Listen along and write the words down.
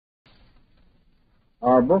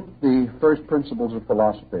Our book, The First Principles of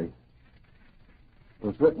Philosophy,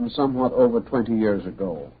 was written somewhat over 20 years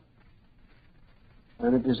ago.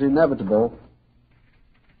 And it is inevitable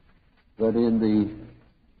that in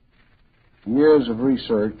the years of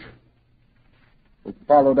research that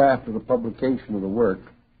followed after the publication of the work,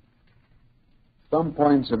 some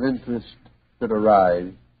points of interest should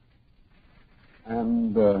arise,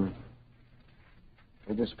 and a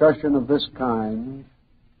discussion of this kind,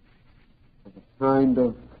 of a kind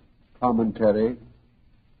of commentary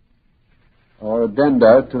or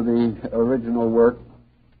addenda to the original work,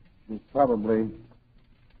 is probably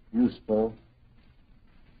useful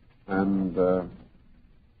and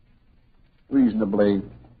reasonably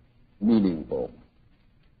meaningful.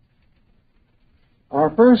 Our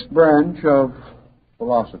first branch of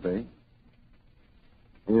philosophy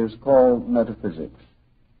is called metaphysics.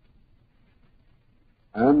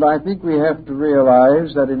 And I think we have to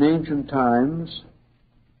realize that in ancient times,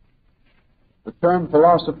 the term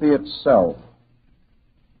philosophy itself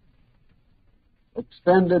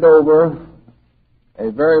extended over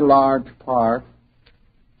a very large part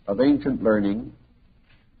of ancient learning,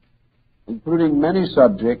 including many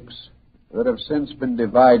subjects that have since been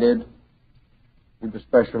divided into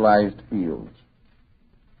specialized fields.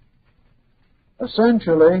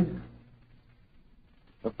 Essentially,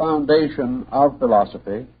 the foundation of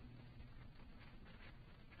philosophy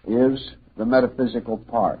is the metaphysical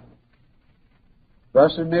part.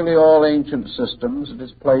 Thus, in nearly all ancient systems, it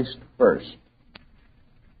is placed first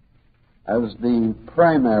as the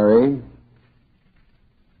primary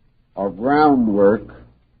or groundwork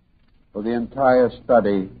for the entire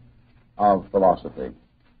study of philosophy.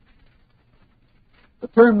 The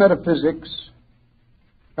term metaphysics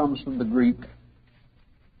comes from the Greek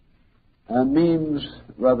and means,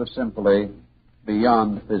 rather simply,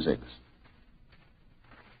 beyond physics.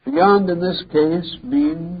 Beyond, in this case,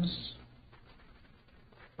 means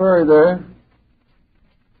further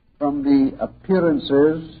from the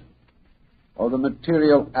appearances or the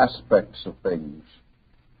material aspects of things.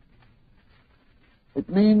 It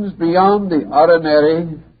means beyond the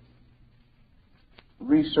ordinary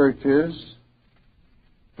researches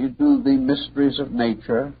into the mysteries of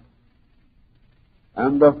nature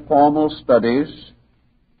and of formal studies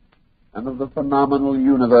and of the phenomenal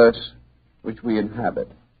universe which we inhabit.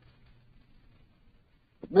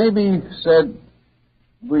 It may be said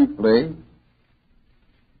briefly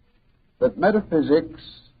that metaphysics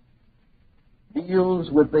deals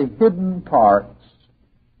with the hidden parts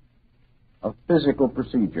of physical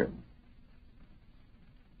procedure.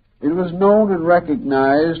 It was known and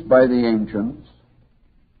recognized by the ancients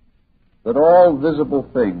that all visible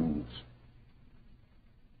things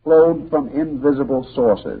flowed from invisible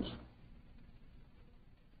sources.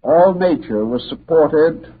 All nature was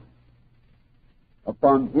supported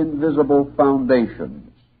upon invisible foundations.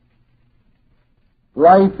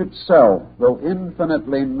 Life itself, though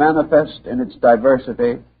infinitely manifest in its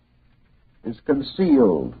diversity, is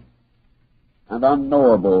concealed and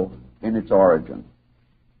unknowable in its origin.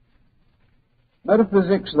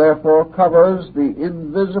 Metaphysics, therefore, covers the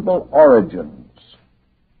invisible origins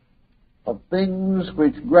of things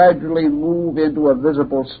which gradually move into a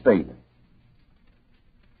visible state.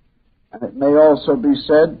 And it may also be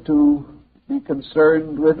said to be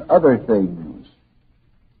concerned with other things,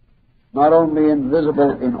 not only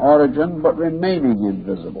invisible in origin, but remaining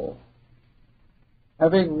invisible,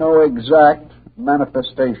 having no exact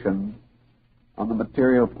manifestation on the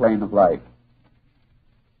material plane of life.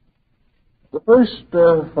 The first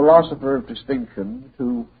philosopher of distinction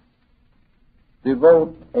to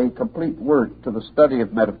devote a complete work to the study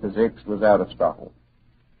of metaphysics was Aristotle.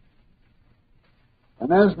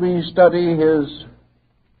 And as we study his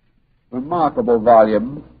remarkable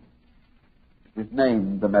volume, which is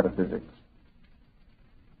named The Metaphysics,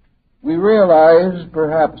 we realize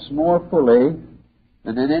perhaps more fully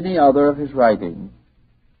than in any other of his writings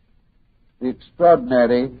the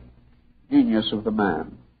extraordinary genius of the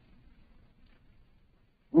man.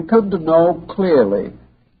 We come to know clearly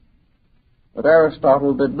that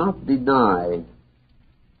Aristotle did not deny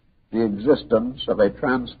the existence of a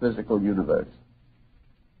transphysical universe.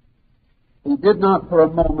 He did not for a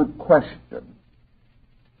moment question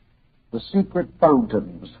the secret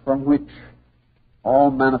fountains from which all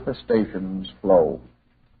manifestations flow.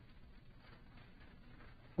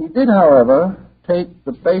 He did, however, take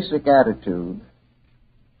the basic attitude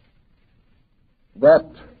that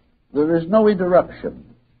there is no interruption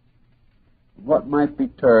in what might be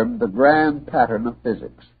termed the grand pattern of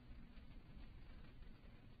physics.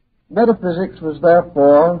 Metaphysics was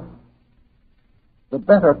therefore the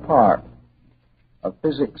better part of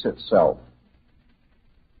physics itself.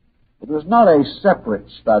 It was not a separate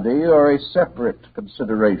study or a separate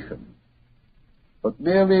consideration, but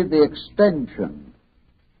merely the extension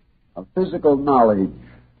of physical knowledge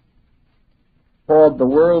toward the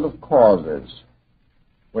world of causes,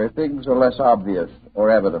 where things are less obvious or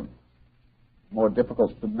evident, more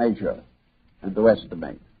difficult to measure and to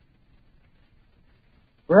estimate.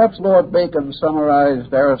 Perhaps Lord Bacon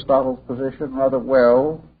summarized Aristotle's position rather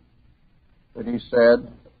well when he said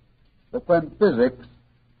that when physics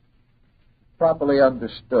properly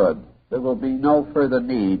understood, there will be no further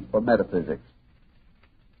need for metaphysics.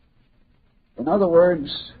 In other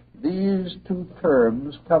words, these two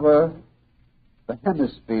terms cover the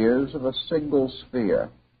hemispheres of a single sphere.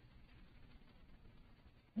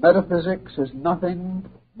 Metaphysics is nothing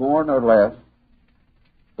more nor less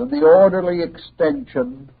than the orderly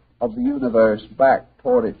extension of the universe back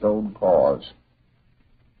toward its own cause.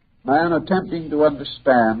 Man attempting to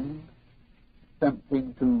understand,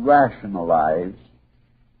 attempting to rationalize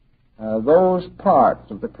those parts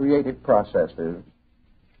of the creative processes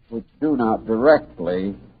which do not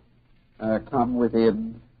directly come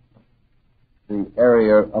within the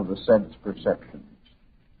area of the sense perceptions.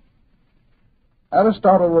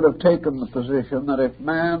 Aristotle would have taken the position that if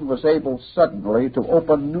man was able suddenly to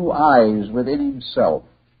open new eyes within himself,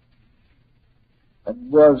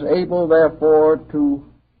 and was able therefore to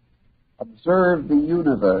observe the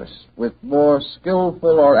universe with more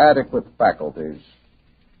skillful or adequate faculties,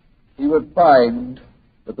 he would find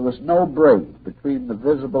that there was no break between the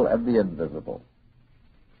visible and the invisible.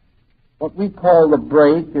 What we call the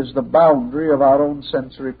break is the boundary of our own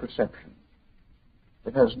sensory perception.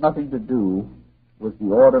 It has nothing to do with the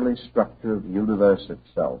orderly structure of the universe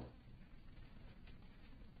itself.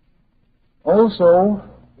 Also,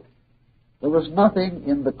 there was nothing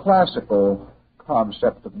in the classical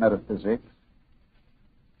concept of metaphysics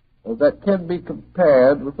that can be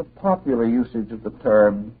compared with the popular usage of the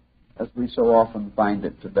term as we so often find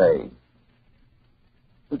it today.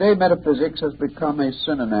 Today, metaphysics has become a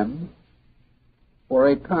synonym for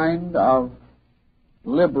a kind of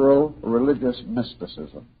liberal religious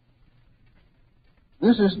mysticism.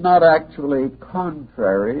 This is not actually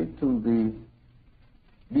contrary to the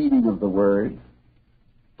meaning of the word,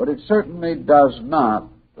 but it certainly does not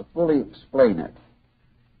fully explain it.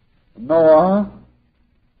 Nor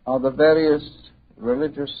are the various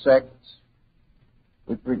religious sects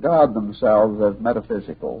which regard themselves as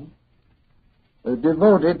metaphysical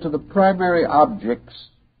devoted to the primary objects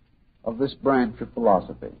of this branch of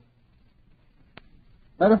philosophy.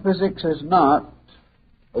 Metaphysics is not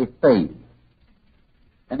a faith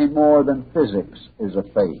any more than physics is a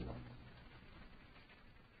faith.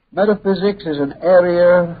 Metaphysics is an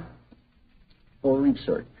area for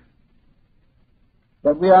research.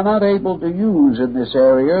 But we are not able to use in this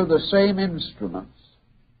area the same instruments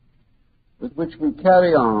with which we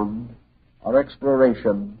carry on our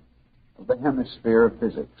exploration of the hemisphere of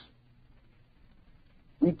physics.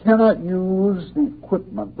 We cannot use the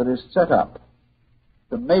equipment that is set up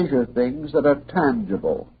to measure things that are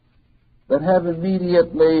tangible, that have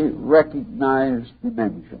immediately recognized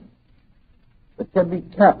dimension, that can be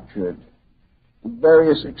captured in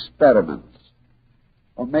various experiments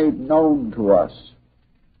or made known to us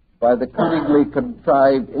by the cunningly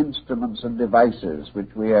contrived instruments and devices which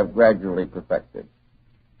we have gradually perfected.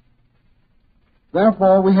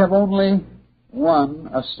 Therefore, we have only one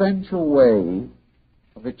essential way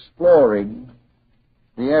of exploring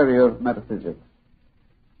the area of metaphysics,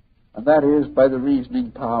 and that is by the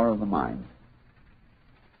reasoning power of the mind.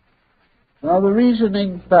 Now, the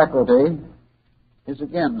reasoning faculty is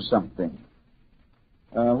again something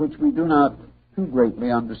which we do not too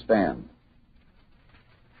greatly understand.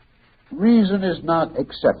 Reason is not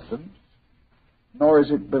acceptance, nor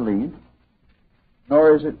is it belief,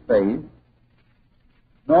 nor is it faith,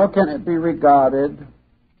 nor can it be regarded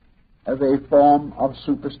as a form of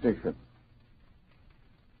superstition.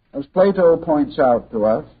 As Plato points out to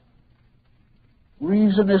us,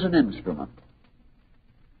 reason is an instrument.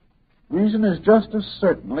 Reason is just as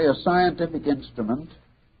certainly a scientific instrument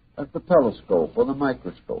as the telescope or the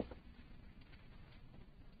microscope.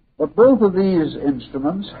 But both of these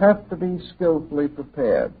instruments have to be skillfully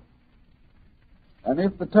prepared. And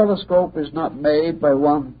if the telescope is not made by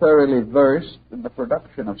one thoroughly versed in the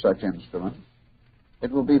production of such instruments,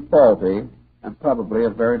 it will be faulty and probably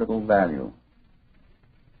of very little value.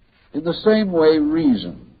 In the same way,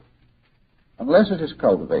 reason, unless it is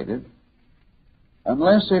cultivated,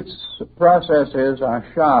 unless its processes are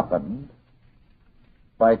sharpened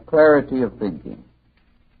by clarity of thinking,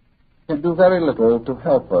 can do very little to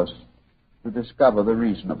help us to discover the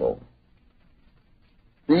reasonable.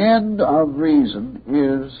 The end of reason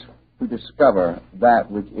is to discover that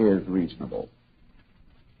which is reasonable.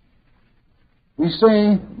 We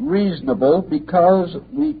say reasonable because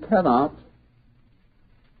we cannot,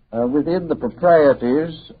 within the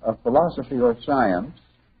proprieties of philosophy or science,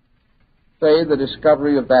 say the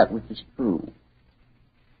discovery of that which is true.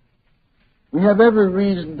 We have every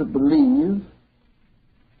reason to believe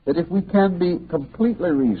that if we can be completely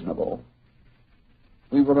reasonable,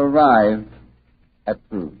 we will arrive at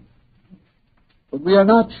truth. But we are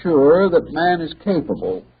not sure that man is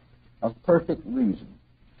capable of perfect reason,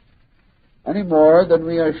 any more than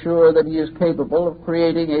we are sure that he is capable of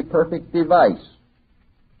creating a perfect device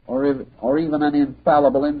or even an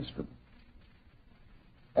infallible instrument.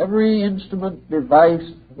 Every instrument,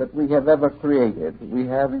 device that we have ever created, we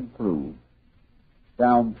have improved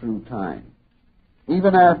down through time,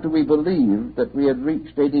 even after we believed that we had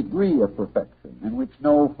reached a degree of perfection in which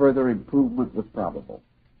no further improvement was probable.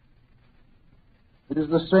 It is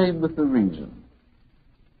the same with the reason.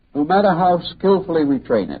 No matter how skillfully we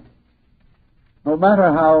train it, no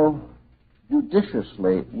matter how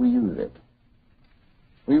judiciously we use it,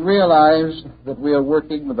 we realize that we are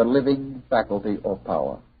working with a living faculty or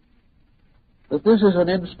power, that this is an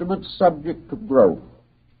instrument subject to growth,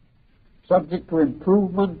 subject to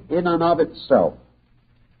improvement in and of itself,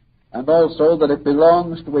 and also that it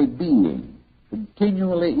belongs to a being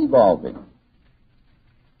continually evolving,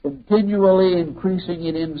 continually increasing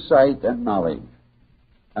in insight and knowledge,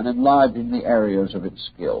 and enlarging the areas of its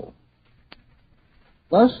skill.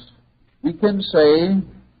 Thus, we can say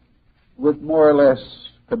with more or less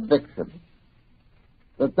conviction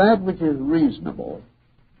that that which is reasonable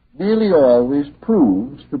nearly always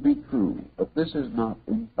proves to be true, but this is not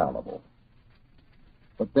infallible.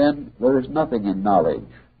 But then there is nothing in knowledge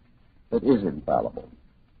that is infallible.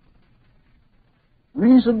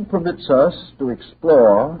 Reason permits us to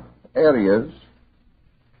explore areas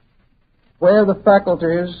where the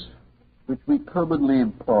faculties which we commonly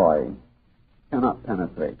employ cannot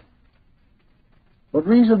penetrate. But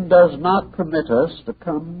reason does not permit us to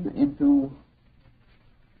come into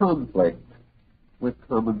conflict with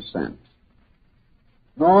common sense,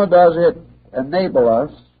 nor does it enable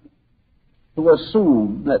us to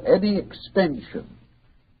assume that any extension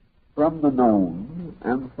from the known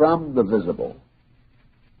and from the visible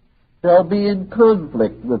shall be in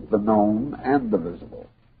conflict with the known and the visible.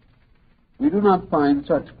 We do not find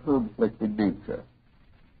such conflict in nature.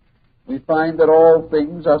 We find that all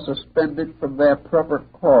things are suspended from their proper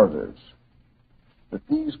causes, that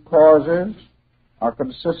these causes are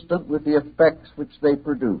consistent with the effects which they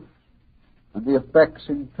produce, and the effects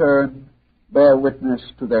in turn bear witness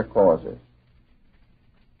to their causes.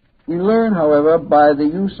 We learn, however, by the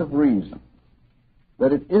use of reason,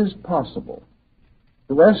 that it is possible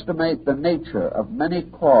to estimate the nature of many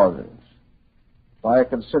causes by a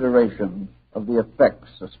consideration of the effects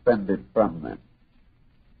suspended from them.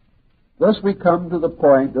 Thus we come to the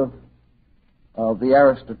point of the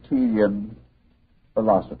Aristotelian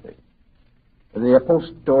philosophy, the a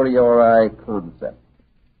posteriori concept,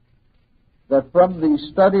 that from the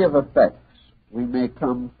study of effects we may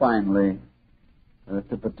come finally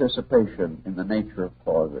to participation in the nature of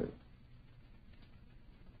causes.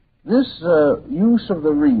 This use of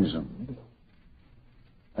the reason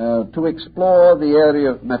to explore the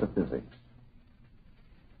area of metaphysics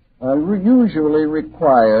usually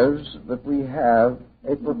requires that we have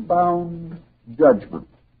a profound judgment,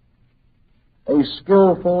 a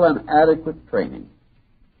skillful and adequate training,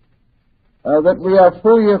 that we are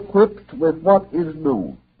fully equipped with what is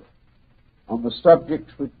known on the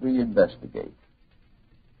subjects which we investigate,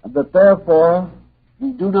 and that therefore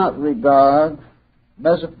we do not regard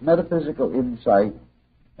metaphysical insight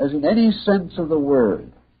as in any sense of the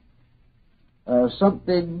word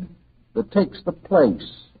something that takes the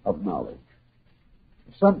place of knowledge,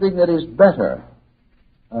 something that is better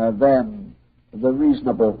than the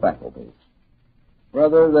reasonable faculties.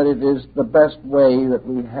 Rather, that it is the best way that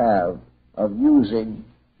we have of using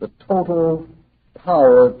the total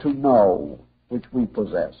power to know which we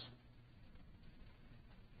possess.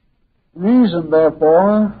 Reason,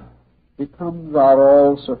 therefore, becomes our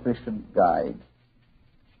all-sufficient guide.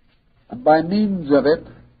 And by means of it,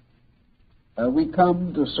 we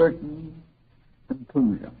come to certain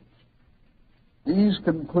conclusions. These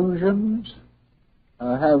conclusions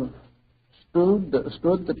have stood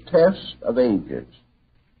the test of ages.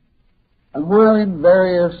 And while in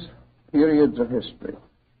various periods of history,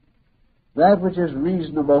 that which is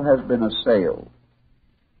reasonable has been assailed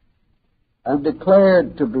and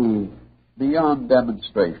declared to be beyond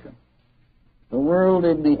demonstration, the world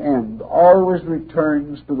in the end always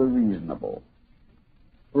returns to the reasonable,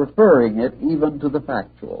 preferring it even to the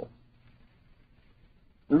factual.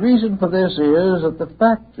 The reason for this is that the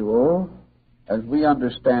factual, as we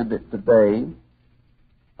understand it today,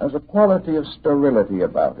 has a quality of sterility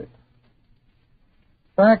about it.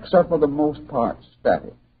 Facts are for the most part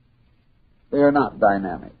static. They are not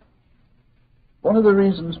dynamic. One of the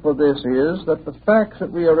reasons for this is that the facts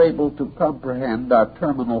that we are able to comprehend are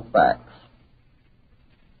terminal facts.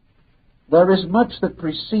 There is much that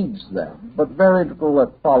precedes them, but very little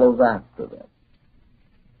that follows after them.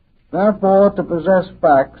 Therefore, to possess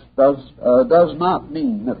facts does not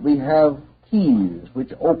mean that we have keys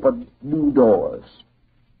which open new doors.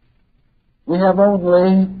 We have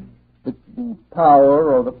only the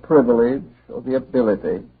power or the privilege or the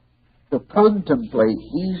ability to contemplate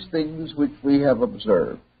these things which we have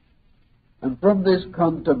observed, and from this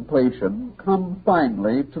contemplation come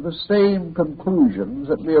finally to the same conclusions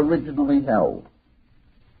that we originally held.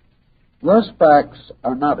 Thus, facts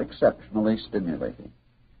are not exceptionally stimulating,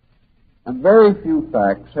 and very few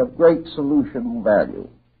facts have great solutional value.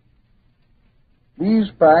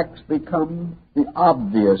 These facts become the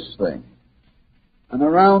obvious thing, and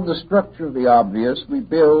around the structure of the obvious we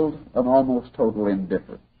build an almost total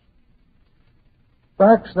indifference.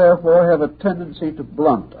 Facts, therefore, have a tendency to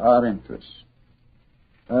blunt our interests.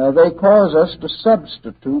 They cause us to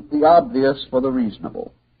substitute the obvious for the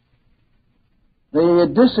reasonable. They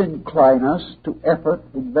disincline us to effort,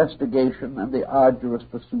 investigation, and the arduous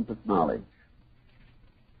pursuit of knowledge.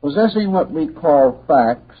 Possessing what we call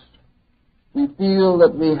facts, we feel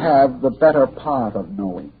that we have the better part of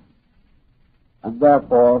knowing, and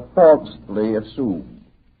therefore falsely assume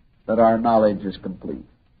that our knowledge is complete.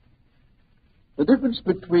 The difference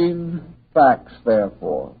between facts,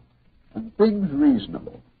 therefore, and things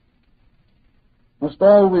reasonable must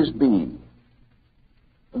always be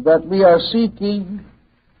that we are seeking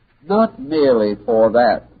not merely for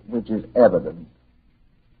that which is evident,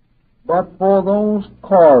 but for those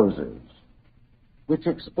causes which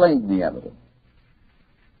explain the evidence.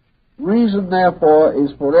 Reason, therefore,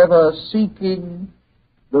 is forever seeking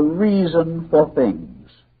the reason for things,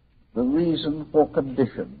 the reason for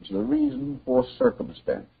conditions, the reason for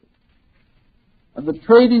circumstances. And the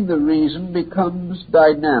training the reason becomes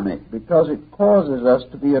dynamic because it causes us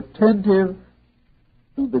to be attentive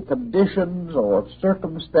to the conditions or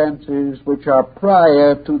circumstances which are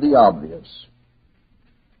prior to the obvious.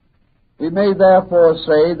 We may therefore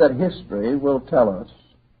say that history will tell us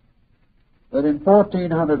that in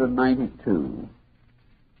 1492,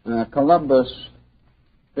 Columbus,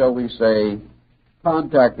 shall we say,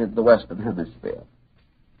 contacted the Western Hemisphere.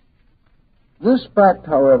 This fact,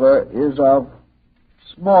 however, is of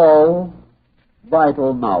small,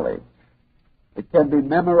 vital knowledge. It can be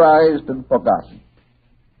memorized and forgotten.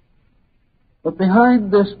 But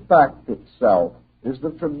behind this fact itself is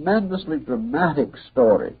the tremendously dramatic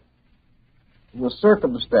story of the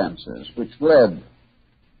circumstances which led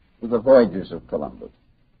to the voyages of Columbus.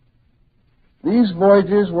 These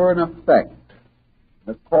voyages were in effect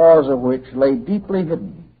the cause of which lay deeply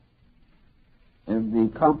hidden in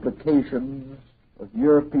the complications of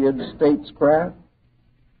European statescraft,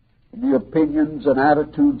 in the opinions and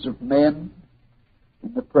attitudes of men,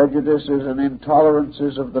 in the prejudices and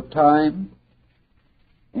intolerances of the time,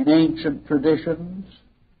 in ancient traditions,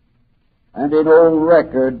 and in old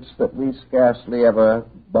records that we scarcely ever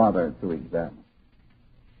bother to examine.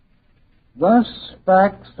 Thus,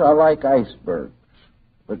 facts are like icebergs,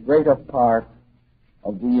 the greater part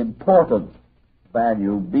of the important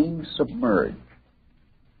value being submerged,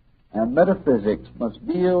 and metaphysics must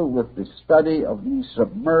deal with the study of these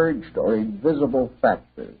submerged or invisible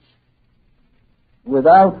factors,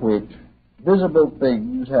 without which visible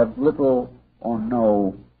things have little or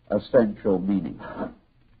no essential meaning.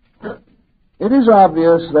 It is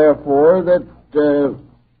obvious, therefore, that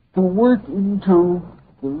to work into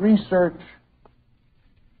the research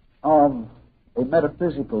of a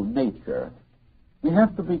metaphysical nature, we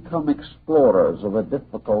have to become explorers of a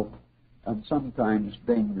difficult and sometimes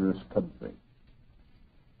dangerous country.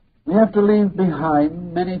 We have to leave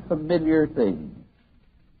behind many familiar things,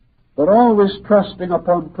 but always trusting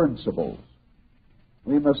upon principles.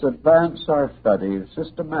 We must advance our studies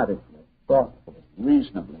systematically, thoughtfully,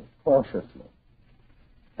 reasonably, cautiously,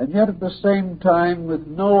 and yet at the same time with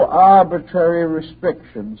no arbitrary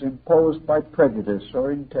restrictions imposed by prejudice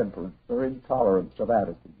or intemperance or intolerance of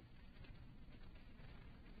attitude.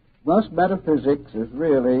 Thus, metaphysics is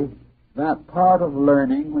really that part of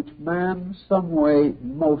learning which man some way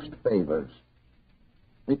most favors,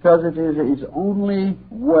 because it is his only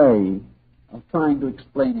way of trying to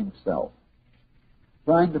explain himself,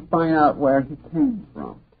 trying to find out where he came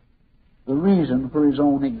from, the reason for his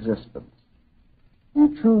own existence.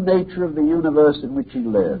 the true nature of the universe in which he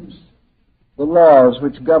lives, the laws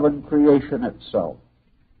which govern creation itself,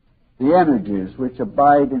 the energies which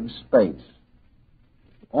abide in space.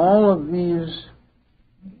 All of these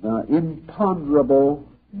imponderable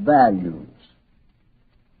values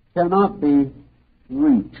cannot be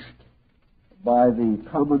reached by the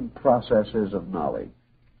common processes of knowledge.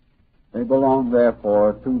 They belong,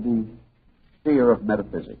 therefore, to the sphere of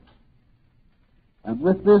metaphysics. And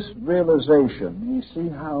with this realization, we see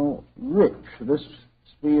how rich this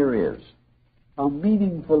sphere is, how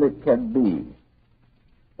meaningful it can be,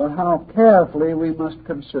 but how carefully we must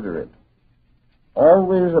consider it,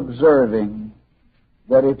 always observing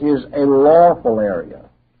that it is a lawful area,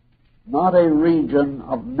 not a region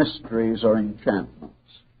of mysteries or enchantments,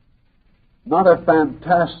 not a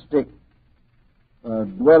fantastic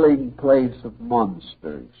dwelling place of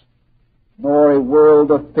monsters, nor a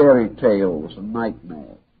world of fairy tales and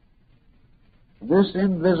nightmares. This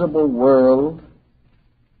invisible world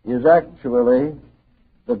is actually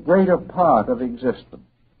the greater part of existence.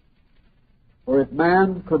 For if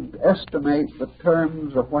man could estimate the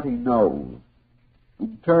terms of what he knows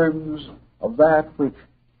in terms of that which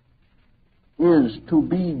is to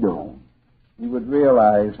be known, he would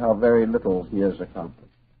realize how very little he has accomplished.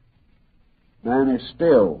 Man is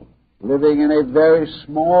still living in a very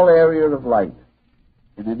small area of light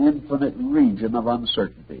in an infinite region of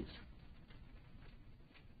uncertainties.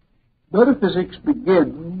 Metaphysics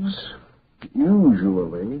begins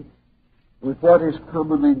usually with what is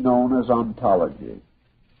commonly known as ontology.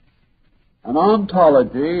 An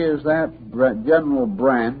ontology is that general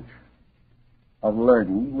branch of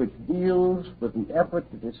learning which deals with the effort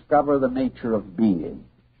to discover the nature of being.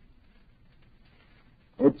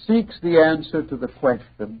 It seeks the answer to the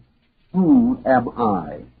question, who am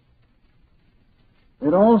I?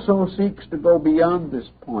 It also seeks to go beyond this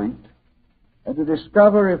point and to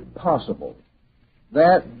discover, if possible,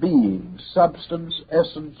 that being, substance,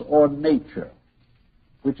 essence, or nature,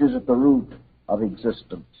 which is at the root of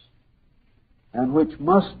existence, and which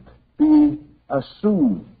must be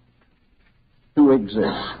assumed to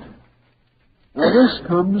exist. Now, this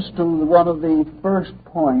comes to one of the first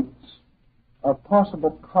points of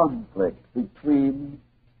possible conflict between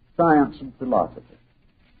science and philosophy.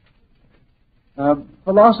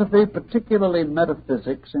 Philosophy, particularly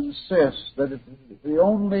metaphysics, insists that it is the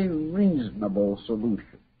only reasonable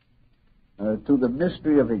solution to the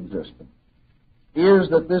mystery of existence is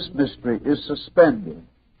that this mystery is suspended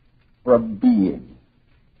from being,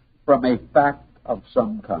 from a fact of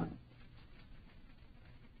some kind.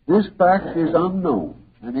 This fact is unknown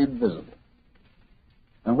and invisible.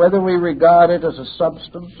 And whether we regard it as a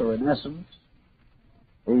substance or an essence,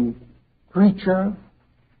 a creature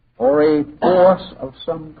or a force of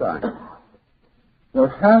some kind, there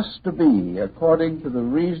has to be, according to the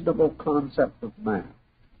reasonable concept of man,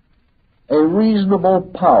 a reasonable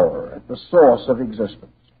power at the source of existence.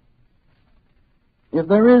 If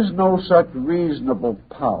there is no such reasonable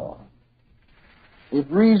power, if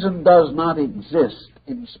reason does not exist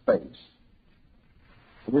in space,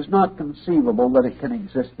 it is not conceivable that it can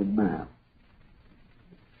exist in man.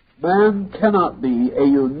 Man cannot be a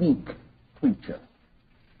unique creature.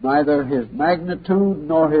 Neither his magnitude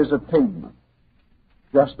nor his attainment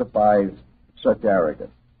justifies such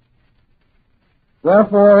arrogance.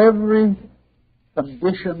 Therefore, every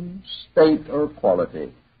condition, state, or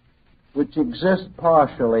quality which exists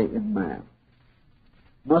partially in man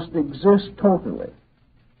must exist totally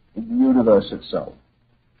in the universe itself.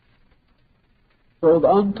 So the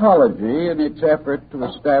ontology, in its effort to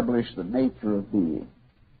establish the nature of being,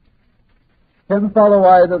 can follow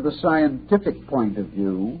either the scientific point of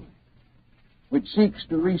view, which seeks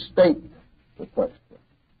to restate the question,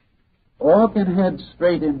 or can head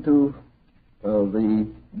straight into the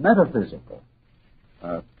metaphysical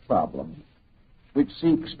problem, which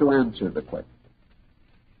seeks to answer the question.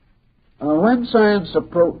 When science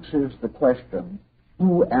approaches the question,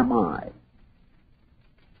 who am I?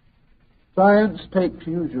 Science takes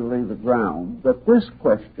usually the ground that this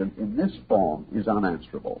question in this form is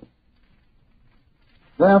unanswerable.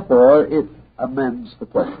 Therefore, it amends the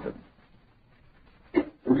question.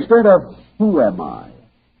 Instead of who am I,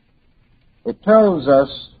 it tells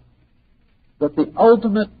us that the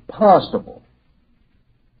ultimate possible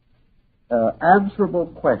answerable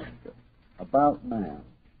question about man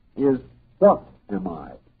is, what am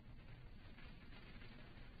I?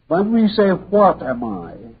 When we say, what am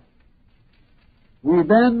I, we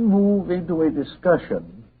then move into a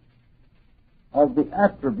discussion of the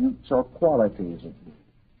attributes or qualities of man.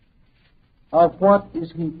 Of what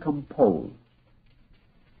is he composed?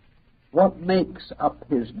 What makes up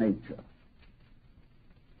his nature?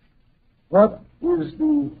 what is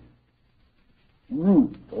the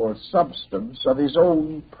root or substance of his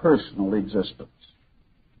own personal existence.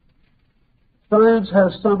 Science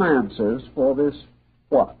has some answers for this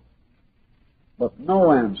what, but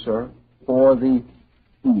no answer for the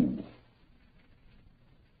who.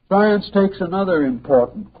 Science takes another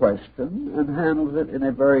important question and handles it in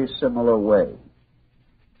a very similar way.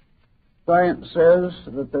 Science says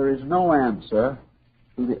that there is no answer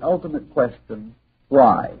to the ultimate question,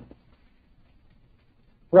 why?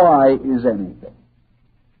 Why is anything?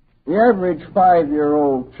 The average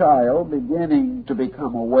 5-year-old child beginning to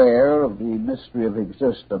become aware of the mystery of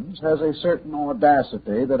existence has a certain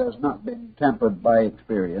audacity that has not been tempered by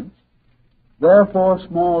experience. Therefore,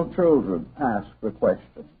 small children ask the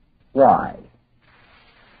question, why?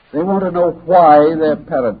 They want to know why their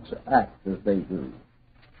parents act as they do.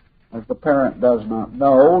 As the parent does not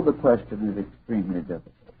know, the question is extremely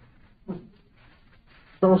difficult.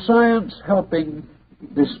 So science, helping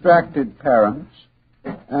distracted parents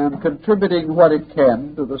and contributing what it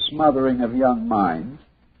can to the smothering of young minds,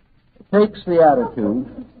 takes the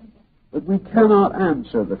attitude that we cannot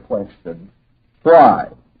answer the question, why?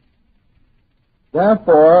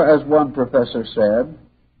 Therefore, as one professor said,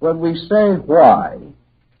 when we say why,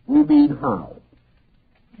 we mean how.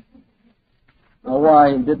 Now,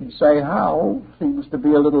 why he didn't say how seems to be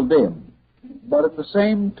a little dim. But at the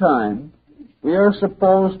same time, we are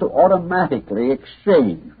supposed to automatically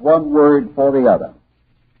exchange one word for the other.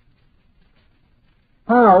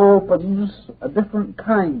 How opens a different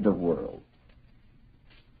kind of world.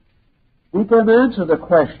 We can answer the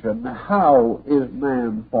question, how is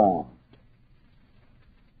man formed?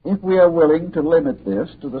 If we are willing to limit this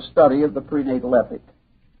to the study of the prenatal epoch.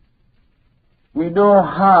 We know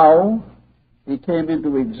how he came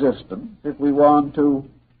into existence. If we want to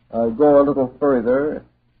go a little further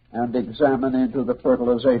and examine into the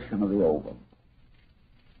fertilization of the ovum.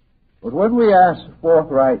 But when we ask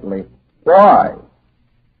forthrightly, why?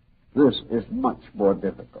 This is much more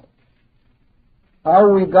difficult. How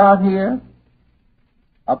we got here,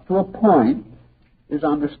 up to a point, is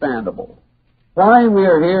understandable. Why we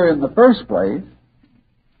are here in the first place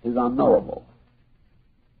is unknowable.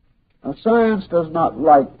 Now, science does not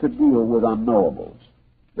like to deal with unknowables.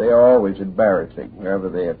 They are always embarrassing wherever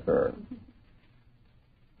they occur.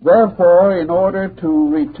 Therefore, in order to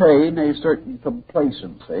retain a certain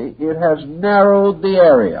complacency, it has narrowed the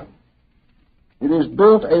area. It has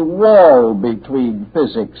built a wall between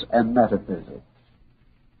physics and metaphysics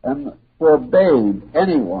and forbade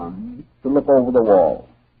anyone to look over the wall.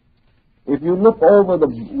 If you look over the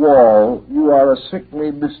wall, you are a sickly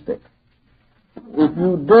mystic. If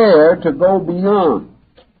you dare to go beyond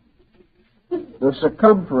the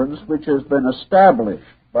circumference which has been established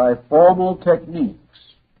by formal techniques,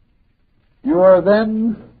 you are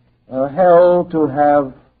then held to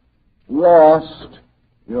have lost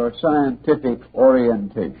your scientific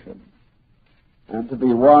orientation and to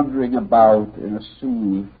be wandering about in a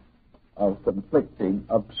sea of conflicting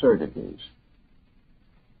absurdities.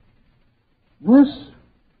 This,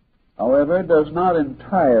 however, does not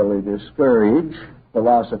entirely discourage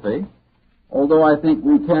philosophy, although I think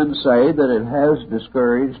we can say that it has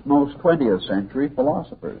discouraged most 20th century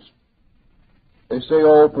philosophers. They say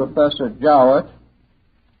old Professor Jowett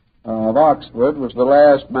of Oxford was the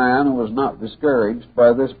last man who was not discouraged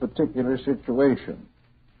by this particular situation.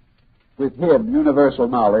 With him, universal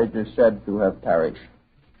knowledge is said to have perished.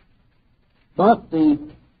 But the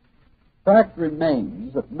fact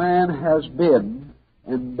remains that man has been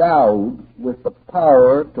endowed with the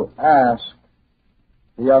power to ask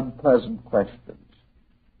the unpleasant questions.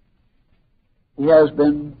 He has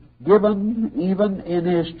been given, even in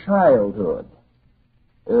his childhood,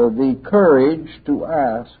 the courage to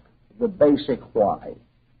ask the basic why.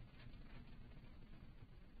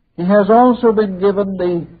 He has also been given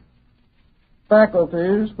the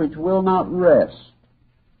faculties which will not rest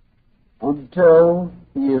until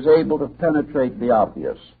he is able to penetrate the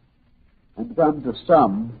obvious and come to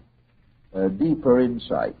some deeper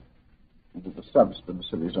insight into the substance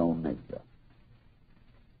of his own nature.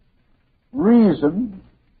 Reason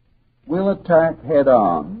will attack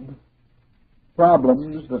head-on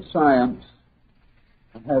problems that science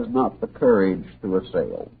has not the courage to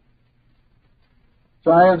assail.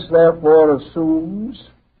 Science, therefore, assumes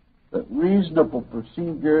that reasonable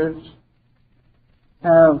procedures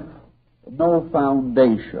have no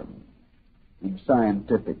foundation in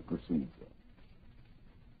scientific procedure.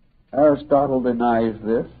 Aristotle denies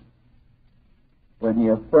this when he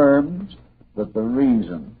affirms that the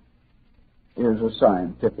reason is a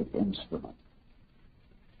scientific instrument,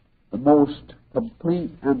 the most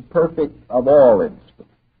complete and perfect of all instruments.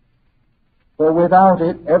 For without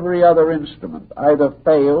it, every other instrument either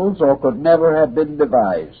fails or could never have been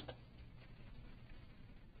devised.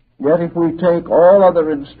 Yet if we take all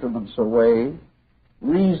other instruments away,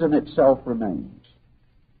 reason itself remains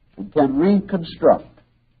and can reconstruct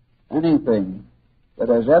anything that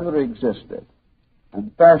has ever existed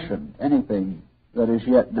and fashion anything that is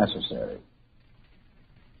yet necessary.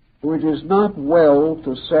 For it is not well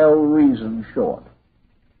to sell reason short.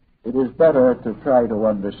 It is better to try to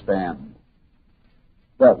understand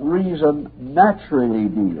that reason naturally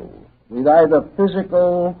deals with either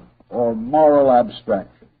physical or moral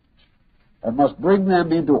abstractions and must bring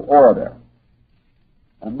them into order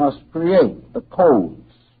and must create the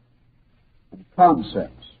codes and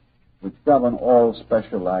concepts which govern all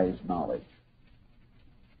specialized knowledge.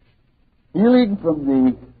 Dealing from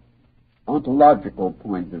the ontological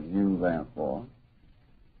point of view, therefore,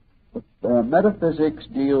 metaphysics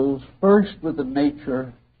deals first with the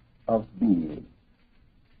nature of being.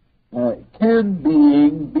 Can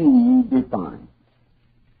being be defined?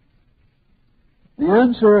 The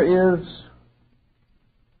answer is,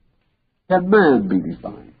 can man be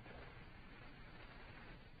defined?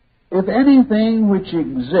 If anything which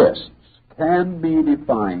exists can be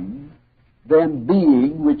defined, then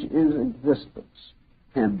being, which is existence,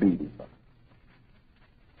 can be defined.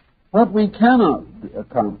 What we cannot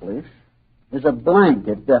accomplish is a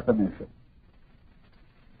blanket definition.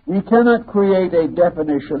 We cannot create a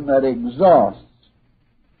definition that exhausts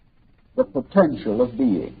the potential of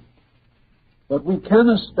being, but we can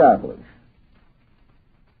establish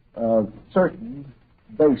certain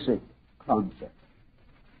basic concepts.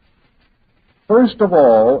 First of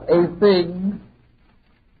all, a thing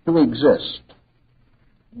to exist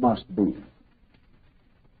must be.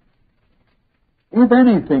 If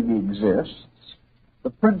anything exists, the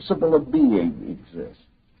principle of being exists.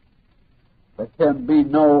 There can be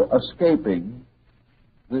no escaping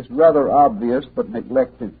this rather obvious but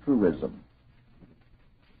neglected truism.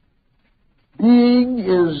 Being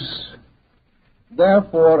is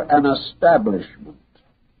therefore an establishment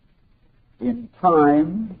in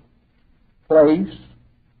time, place,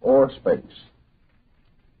 or space.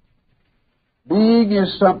 Being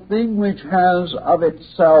is something which has of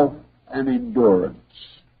itself an endurance.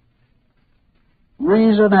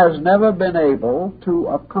 Reason has never been able to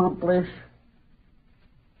accomplish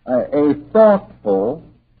a thoughtful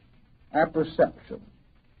apperception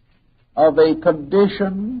of a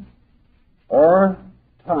condition or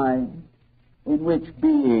time in which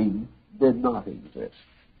being did not exist.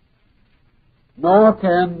 Nor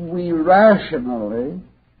can we rationally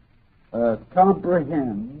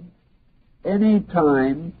comprehend any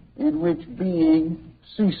time in which being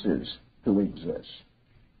ceases to exist.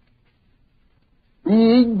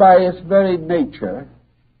 Being, by its very nature,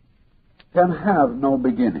 can have no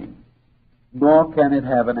beginning, nor can it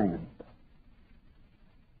have an end.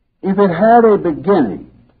 If it had a beginning,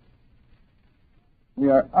 we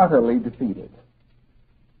are utterly defeated,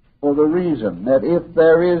 for the reason that if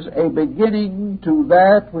there is a beginning to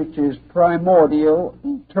that which is primordial,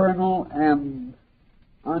 eternal, and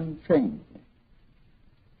unchanging,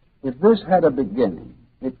 if this had a beginning,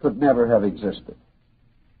 it could never have existed,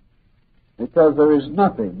 because there is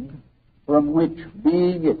nothing from which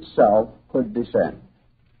being itself could descend.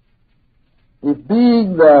 If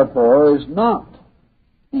being, therefore, is not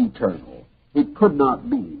eternal, it could not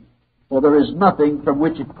be, for there is nothing from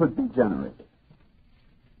which it could be generated.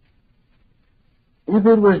 If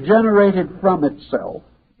it was generated from itself,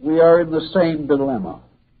 we are in the same dilemma,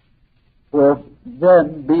 for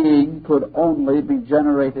then being could only be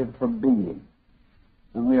generated from being.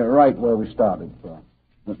 And we are right where we started from,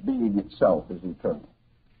 that being itself is eternal.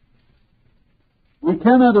 We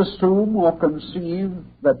cannot assume or conceive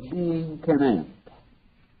that being can end,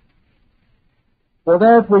 for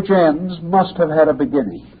that which ends must have had a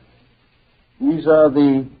beginning. These are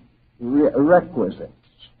the requisites.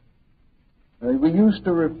 We used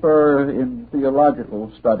to refer in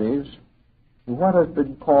theological studies to what has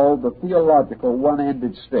been called the theological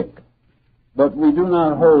one-ended stick, but we do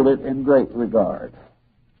not hold it in great regard.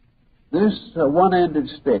 This one-ended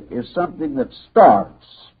stick is something that starts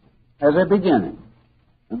as a beginning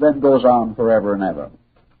and then goes on forever and ever.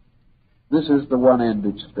 This is the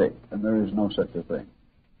one-ended stick, and there is no such a thing.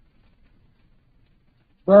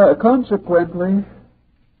 But consequently,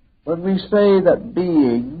 when we say that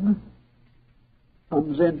being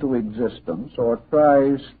comes into existence, or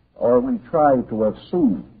we try to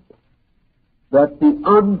assume that the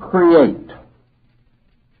uncreate,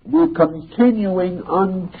 the continuing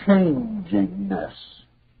unchangingness,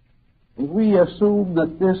 if we assume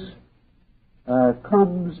that this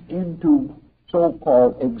comes into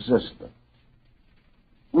so-called existence,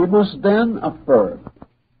 We must then affirm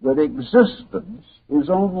that existence is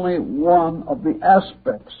only one of the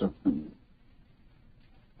aspects of being,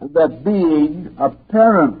 and that being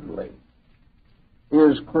apparently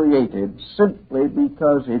is created simply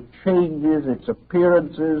because it changes its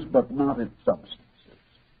appearances but not its substances.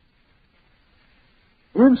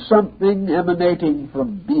 If something emanating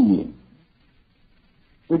from being,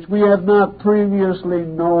 which we have not previously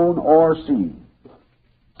known or seen,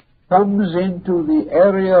 comes into the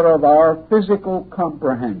area of our physical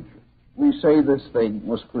comprehension, we say this thing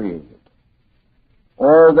was created,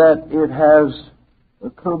 or that it has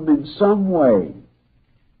come in some way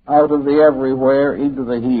out of the everywhere into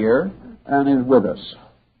the here and is with us.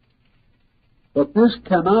 But this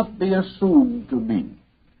cannot be assumed to mean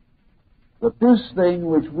that this thing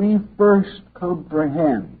which we first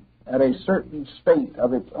comprehend at a certain state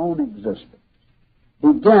of its own existence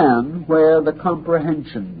began where the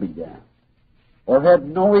comprehension began, or had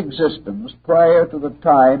no existence prior to the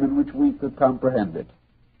time in which we could comprehend it.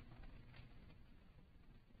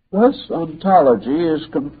 Thus, ontology is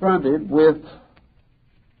confronted with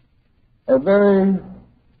a very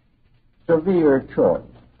severe choice.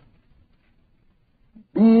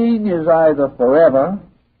 Being is either forever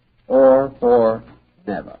or for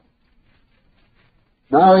never.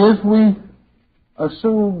 Now, if we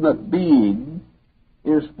assume that being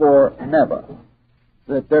is for never,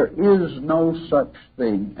 that there is no such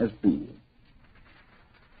thing as being,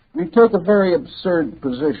 we take a very absurd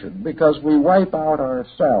position because we wipe out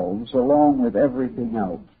ourselves along with everything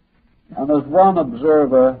else. And as one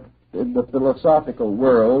observer in the philosophical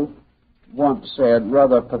world once said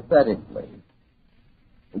rather pathetically,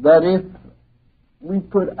 that if we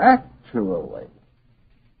could actually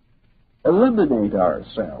eliminate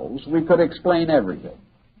ourselves, we could explain everything.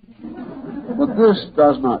 But this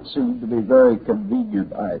does not seem to be very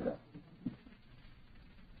convenient either.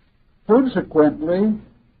 Consequently,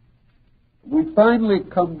 we finally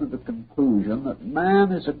come to the conclusion that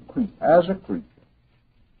man as a creature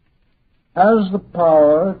has the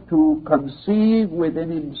power to conceive within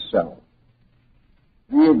himself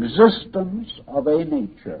the existence of a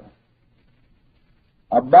nature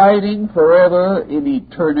abiding forever in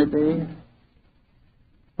eternity,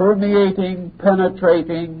 permeating,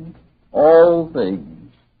 penetrating all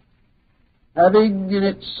things, having in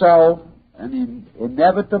itself an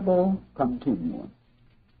inevitable continuance,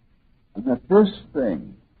 and that this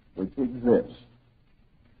thing which exists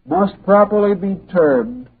must properly be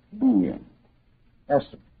termed being,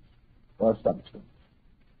 essence, or substance.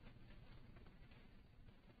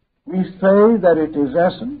 We say that it is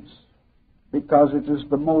essence because it is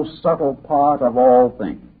the most subtle part of all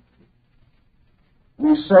things.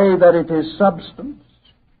 We say that it is substance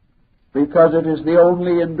because it is the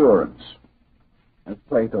only endurance, as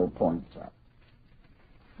Plato points out.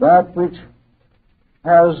 That which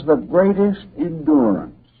has the greatest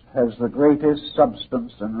endurance has the greatest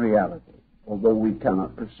substance and reality, although we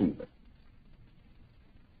cannot perceive it.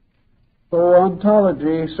 So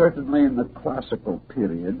ontology, certainly in the classical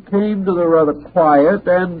period, came to the rather quiet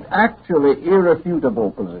and actually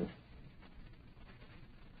irrefutable position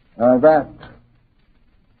that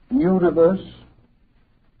the universe,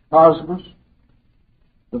 cosmos,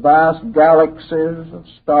 the vast galaxies of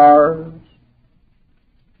stars,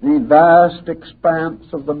 the vast expanse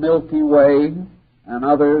of the Milky Way, and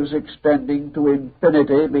others extending to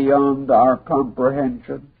infinity beyond our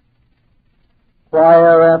comprehension,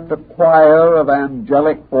 choir after choir of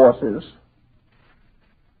angelic forces,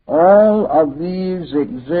 all of these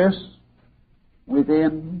exist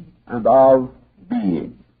within and of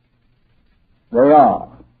being. They are.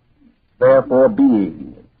 Therefore,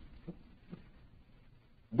 being is.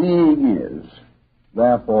 Being is.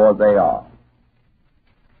 Therefore, they are.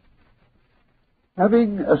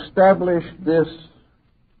 Having established this,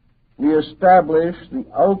 we establish the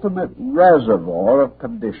ultimate reservoir of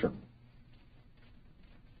conditions.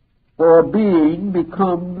 For being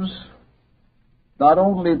becomes not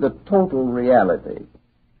only the total reality,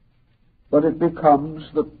 but it becomes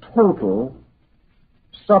the total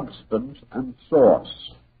substance and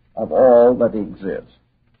source of all that exists.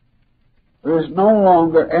 There is no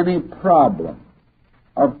longer any problem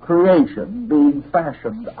of creation being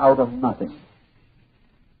fashioned out of nothing.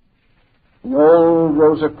 The old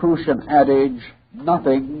Rosicrucian adage,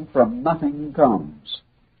 nothing from nothing comes,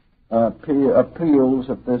 appeals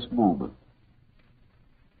at this moment.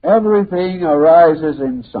 Everything arises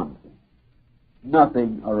in something.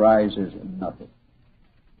 Nothing arises in nothing.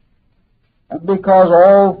 And because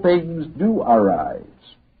all things do arise,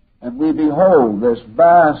 and we behold this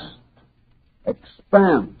vast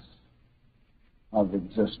expanse of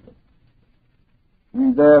existence,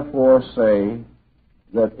 We therefore say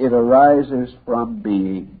that it arises from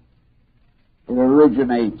being, it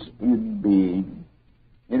originates in being,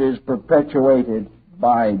 it is perpetuated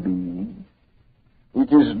by being,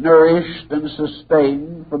 it is nourished and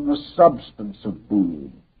sustained from the substance of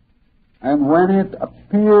being, and when it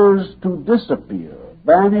appears to disappear,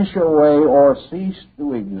 vanish away, or cease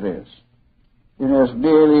to exist, it has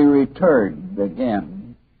nearly returned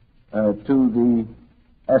again to the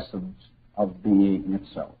essence of being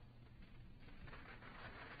itself.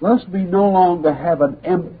 Thus we no longer have an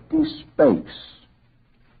empty space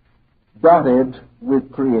dotted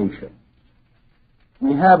with creation.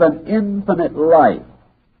 We have an infinite life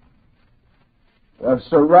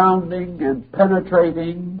surrounding and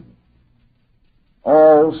penetrating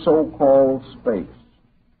all so-called space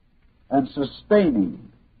and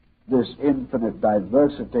sustaining this infinite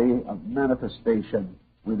diversity of manifestation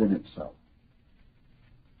within itself.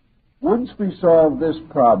 Once we solve this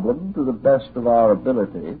problem to the best of our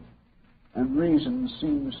ability, and reason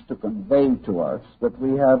seems to convey to us that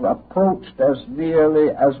we have approached as nearly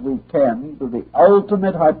as we can to the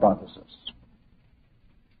ultimate hypothesis,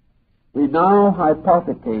 we now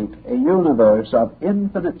hypothecate a universe of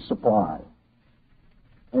infinite supply,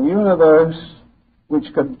 a universe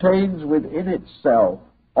which contains within itself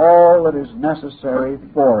all that is necessary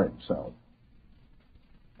for itself,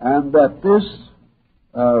 and that this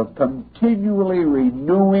continually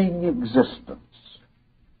renewing existence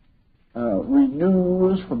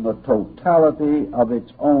renews from the totality of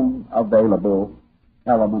its own available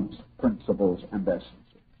elements, principles, and essences.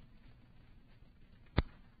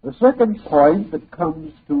 The second point that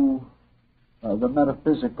comes to the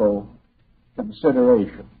metaphysical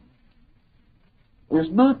consideration is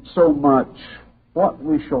not so much what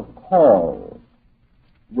we shall call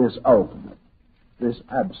this ultimate, this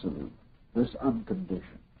absolute, this unconditioned.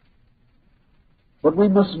 But we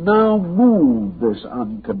must now move this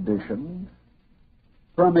unconditioned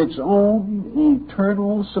from its own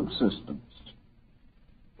eternal subsistence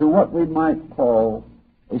to what we might call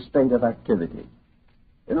a state of activity.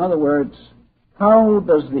 In other words, how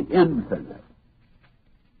does the infinite,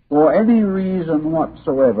 for any reason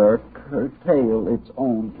whatsoever, curtail its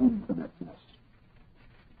own infiniteness?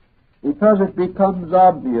 Because it becomes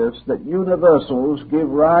obvious that universals give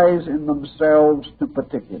rise in themselves to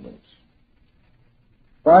particulars.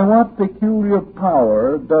 By what peculiar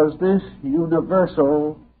power does this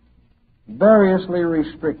universal variously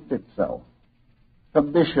restrict itself,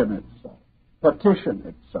 condition itself,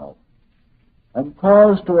 partition itself, and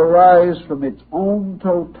cause to arise from its own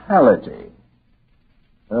totality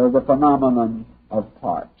the phenomenon of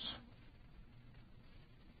parts?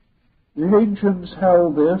 The ancients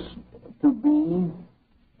held this to be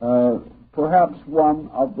perhaps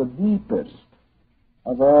one of the deepest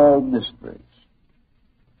of all mysteries.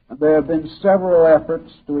 And there have been several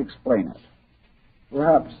efforts to explain it.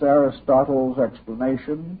 Perhaps Aristotle's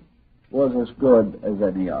explanation was as good as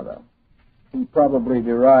any other. He probably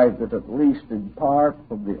derived it at least in part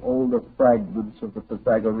from the older fragments of the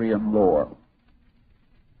Pythagorean lore.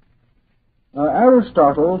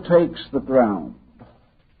 Aristotle takes the ground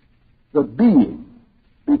that being,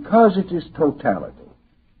 because it is totality,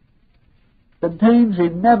 contains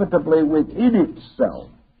inevitably within itself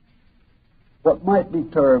what might be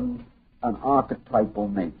termed an archetypal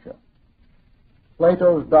nature.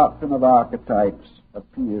 Plato's doctrine of archetypes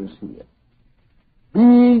appears here.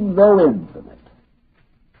 Being, though infinite,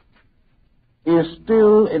 is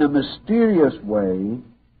still in a mysterious way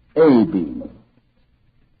a being.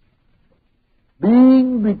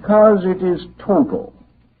 Being, because it is total,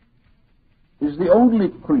 is the only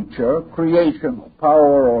creature, creation,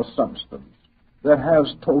 power, or substance that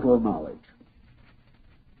has total knowledge.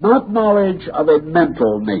 Not knowledge of a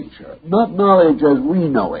mental nature, not knowledge as we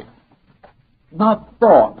know it, not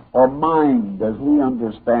thought or mind as we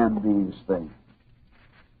understand these things,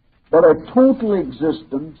 but a total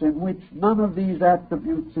existence in which none of these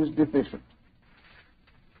attributes is deficient.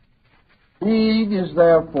 Being is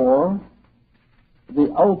therefore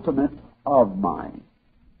the ultimate of mind.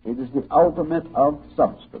 It is the ultimate of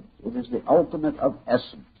substance. It is the ultimate of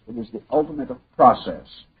essence. It is the ultimate of process.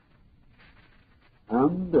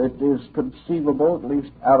 And it is conceivable, at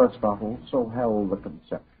least Aristotle so held the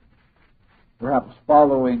conception, perhaps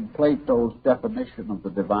following Plato's definition of the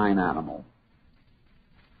divine animal.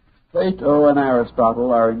 Plato and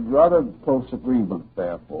Aristotle are in rather close agreement,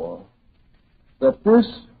 therefore, that this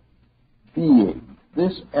being,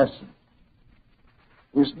 this essence,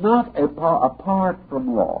 is not apart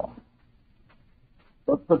from law,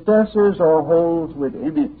 but possesses or holds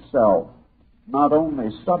within itself not only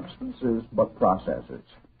substances but processes.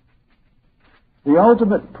 The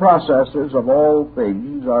ultimate processes of all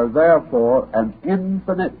things are therefore an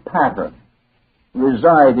infinite pattern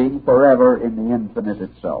residing forever in the infinite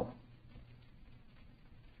itself.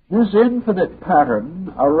 This infinite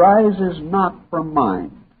pattern arises not from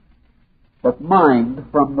mind, but mind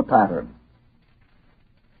from the pattern.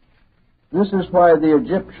 This is why the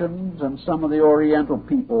Egyptians and some of the Oriental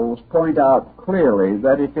peoples point out clearly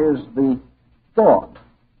that it is the thought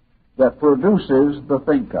that produces the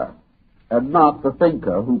thinker, and not the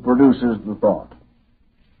thinker who produces the thought.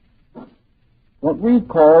 What we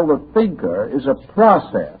call the thinker is a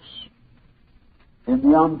process in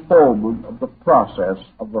the unfoldment of the process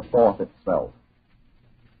of the thought itself.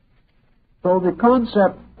 So the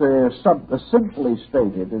concept, simply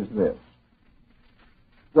stated, is this: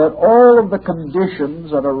 that all of the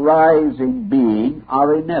conditions that arise in being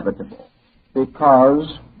are inevitable, because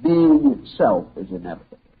being itself is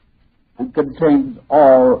inevitable and contains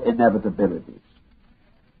all inevitabilities.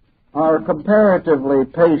 Our comparatively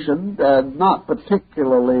patient and not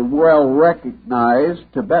particularly well recognized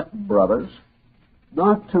Tibetan brothers,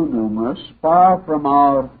 not too numerous, far from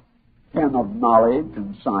our ken of knowledge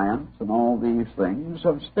and science and all these things,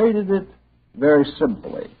 have stated it very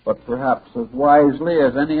simply, but perhaps as wisely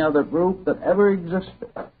as any other group that ever existed.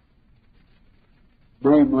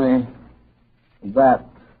 Namely, that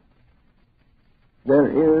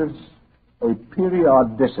there is a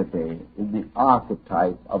periodicity in the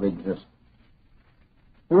archetype of existence.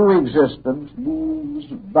 Through existence moves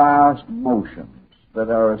vast motions that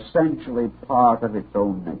are essentially part of its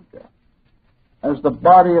own nature. As the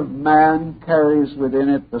body of man carries within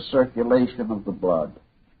it the circulation of the blood,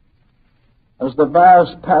 as the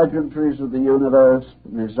vast pageantries of the universe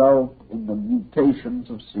result in the mutations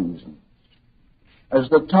of seasons, as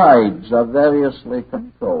the tides are variously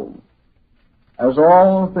controlled, as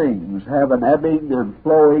all things have an ebbing and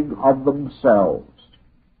flowing of themselves,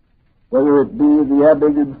 whether it be the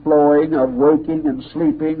ebbing and flowing of waking and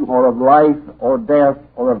sleeping, or of life or death,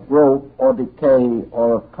 or of growth or decay,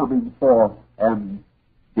 or of coming forth and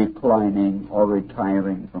declining or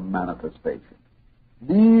retiring from manifestation.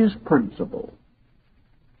 These principles,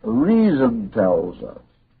 reason tells us,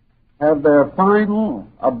 have their final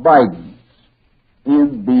abidance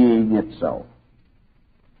in being itself.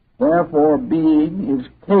 Therefore, being is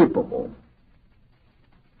capable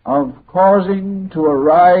of causing to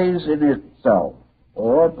arise in itself,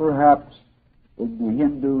 or perhaps in the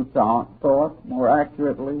Hindu thought more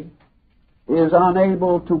accurately, is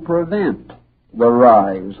unable to prevent the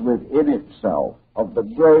rise within itself of the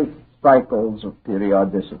great cycles of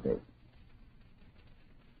periodicity.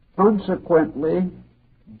 Consequently,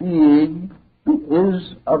 being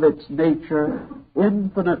is of its nature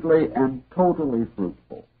infinitely and totally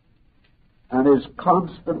fruitful, and is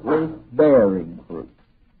constantly bearing fruit.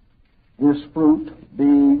 This fruit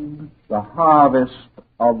being the harvest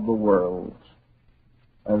of the worlds,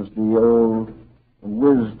 as the old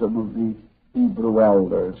wisdom of the Hebrew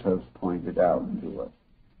elders has pointed out to us.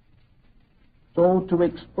 So to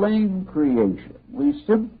explain creation, we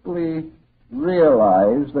simply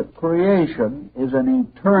realize that creation is an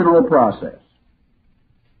eternal process,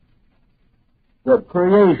 that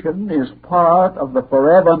creation is part of the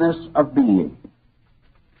foreverness of being,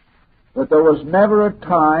 that there was never a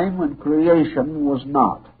time when creation was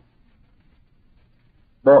not,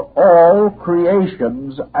 but all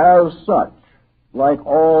creations as such, like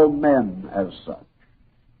all men as such,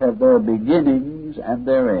 have their beginnings and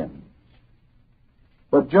their ends.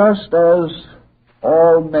 But just as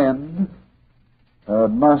all men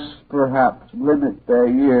must perhaps limit their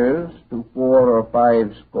years to 4 or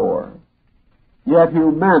 5 score, yet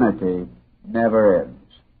humanity never ends.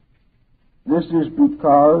 This is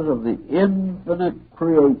because of the infinite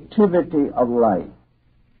creativity of life,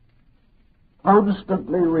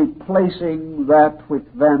 constantly replacing that which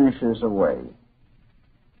vanishes away,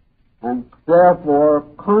 and therefore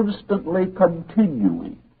constantly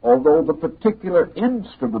continuing, although the particular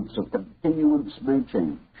instruments of continuance may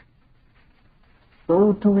change.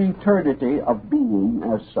 So to eternity of being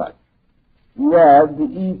as such, we add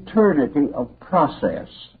the eternity of process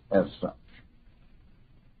as such.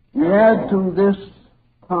 We add to this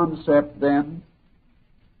concept, then,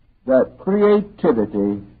 that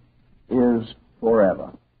creativity is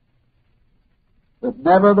forever, that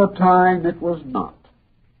never the time it was not,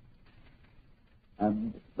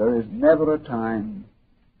 and there is never a time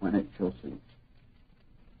when it shall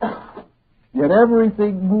cease. Yet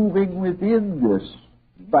everything moving within this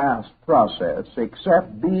vast process,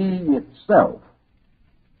 except being itself,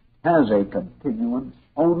 has a continuance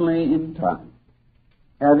only in time,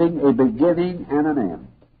 having a beginning and an end.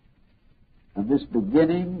 And this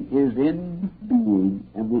beginning is in being,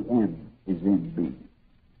 and the end is in being.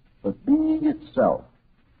 But being itself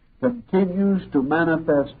continues to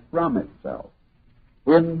manifest from itself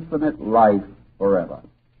infinite life forever.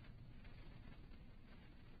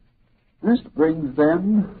 This brings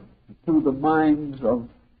then to the minds of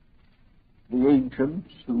the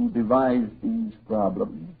ancients who devised these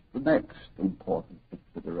problems the next important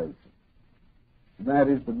consideration. And that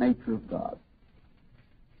is the nature of God.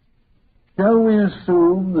 Shall we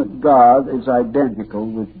assume that God is identical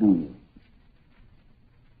with being?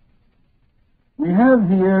 We have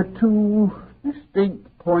here two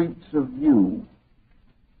distinct points of view.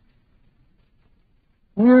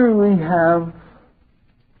 Here we have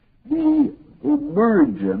the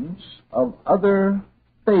emergence of other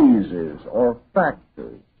phases or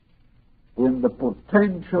factors in the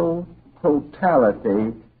potential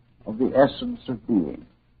totality of the essence of being.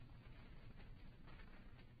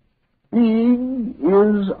 Being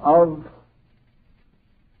is of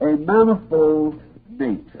a manifold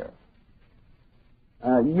nature,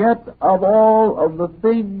 yet of all of the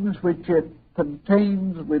things which it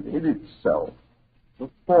contains within itself, the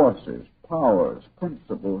forces, powers,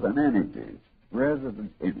 principles, and energies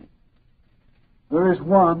resident in it, there is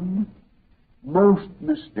one most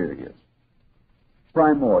mysterious,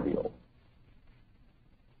 primordial,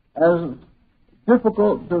 as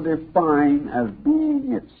difficult to define as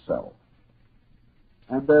being itself,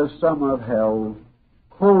 and as some have held,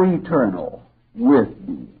 co-eternal with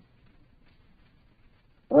being,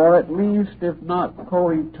 or at least, if not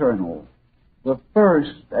co-eternal, the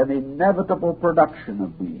first and inevitable production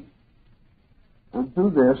of being. And to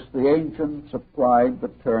this the ancients applied the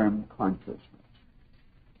term consciousness.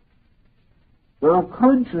 Now,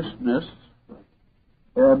 consciousness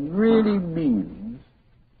really means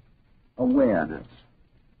awareness.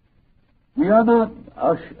 We are not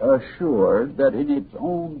assured that in its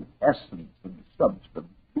own essence and substance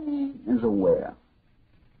being is aware.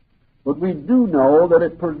 But we do know that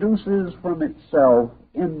it produces from itself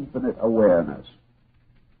infinite awareness.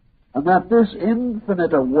 And that this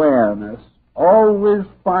infinite awareness always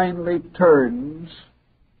finally turns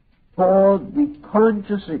toward the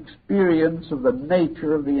conscious experience of the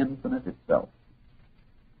nature of the infinite itself.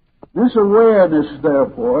 This awareness,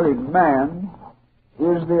 therefore, in man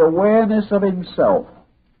is the awareness of himself.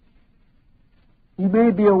 He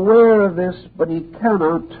may be aware of this, but he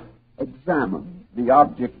cannot examine the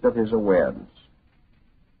object of his awareness.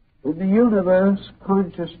 In the universe,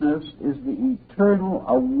 consciousness is the eternal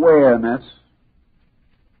awareness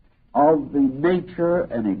of the nature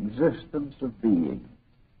and existence of being.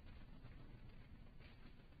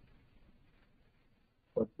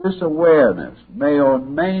 But this awareness may or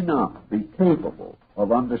may not be capable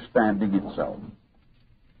of understanding itself.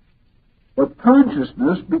 But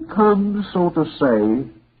consciousness becomes, so to say,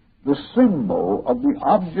 the symbol of the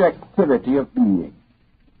objectivity of being.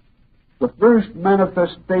 The first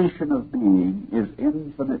manifestation of being is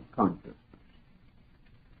infinite consciousness.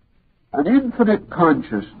 And infinite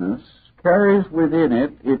consciousness carries within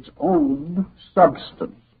it its own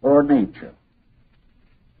substance or nature,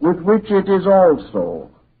 with which it is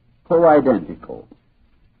also co-identical.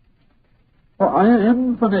 For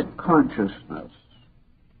infinite consciousness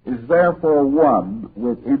is therefore one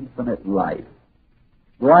with infinite life.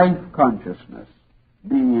 Life consciousness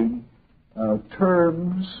being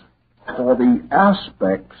terms for the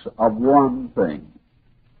aspects of one thing.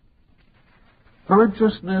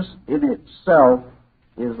 Consciousness in itself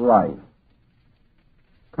is life.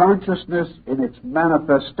 Consciousness in its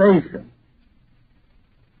manifestation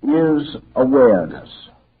is awareness,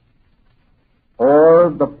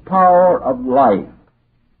 or the power of life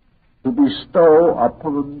to bestow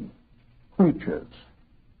upon creatures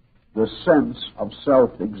the sense of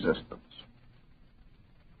self-existence.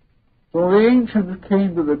 So the ancients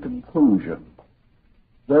came to the conclusion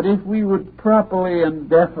that if we would properly and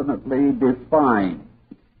definitely define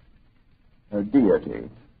a deity,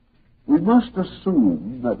 we must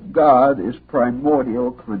assume that God is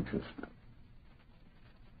primordial consciousness.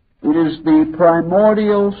 It is the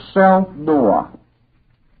primordial self-knower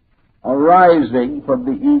arising from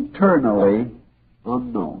the eternally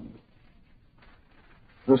unknown.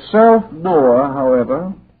 The self-knower,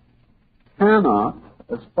 however, cannot,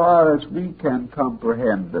 as far as we can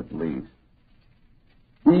comprehend at least,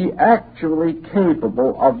 be actually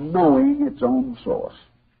capable of knowing its own source.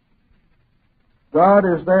 God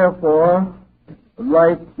is therefore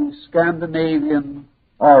like the Scandinavian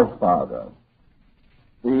Allfather,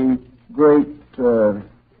 the great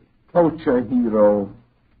culture hero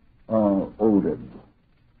Odin,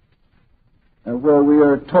 where we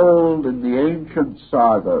are told in the ancient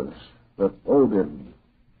sagas that Odin,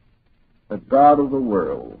 the god of the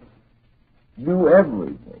world, knew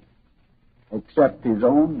everything except his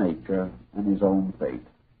own nature and his own fate.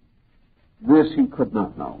 This he could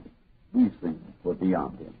not know. These things were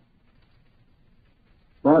beyond him.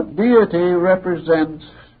 But deity represents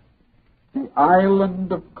the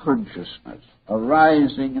island of consciousness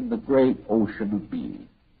arising in the great ocean of being.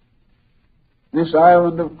 This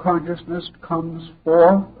island of consciousness comes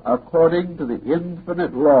forth according to the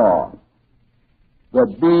infinite law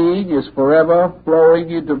that being is forever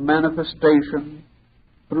flowing into manifestation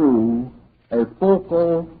through a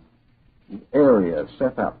focal area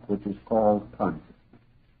set up, which is called consciousness.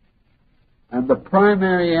 And the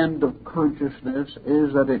primary end of consciousness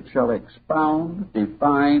is that it shall expound,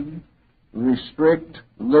 define, restrict,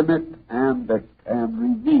 limit, and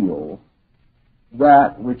reveal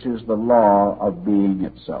that which is the law of being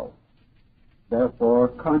itself. Therefore,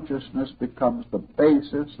 consciousness becomes the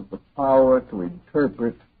basis of the power to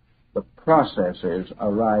interpret the processes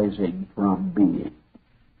arising from being.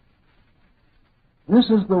 This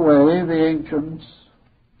is the way the ancients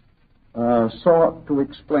sought to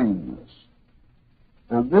explain this.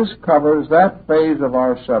 And this covers that phase of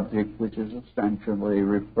our subject which is essentially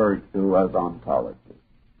referred to as ontology.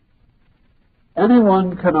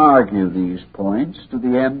 Anyone can argue these points to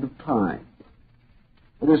the end of time.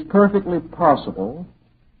 It is perfectly possible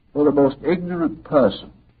for the most ignorant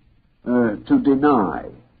person to deny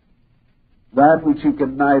that which he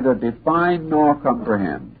can neither define nor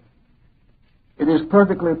comprehend. It is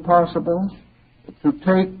perfectly possible to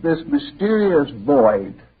take this mysterious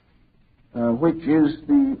void, which is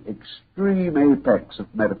the extreme apex of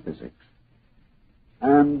metaphysics,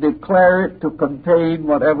 and declare it to contain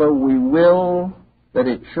whatever we will that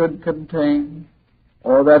it should contain,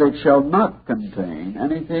 or that it shall not contain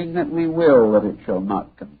anything that we will that it shall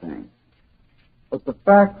not contain. But the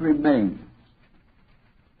fact remains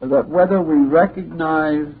that whether we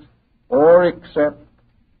recognize or accept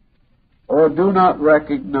or do not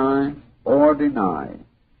recognize or deny,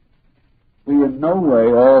 we in no way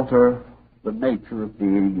alter the nature of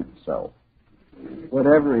being itself.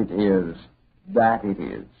 Whatever it is, that it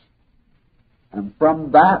is. And from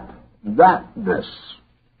thatness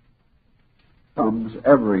comes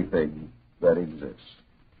everything that exists.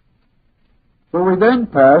 So we then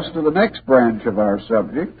pass to the next branch of our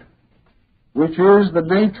subject, which is the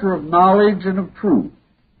nature of knowledge and of truth.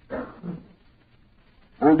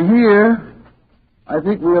 And here, I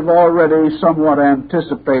think we have already somewhat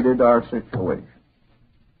anticipated our situation.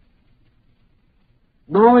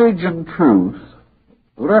 Knowledge and truth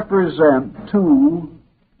represent two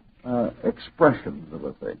expressions of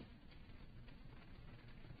a thing.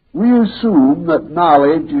 We assume that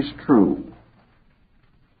knowledge is true.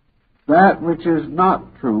 That which is not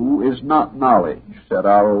true is not knowledge, said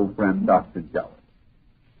our old friend Dr. Jowett.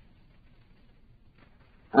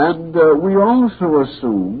 And we also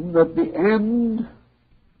assume that the end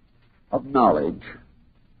of knowledge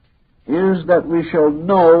is that we shall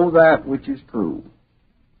know that which is true.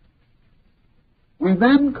 We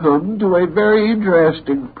then come to a very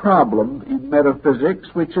interesting problem in metaphysics,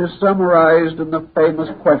 which is summarized in the famous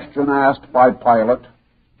question asked by Pilate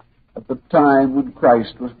at the time when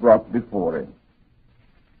Christ was brought before him.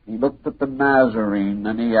 He looked at the Nazarene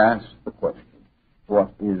and he asked the question,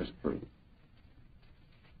 "What is truth?"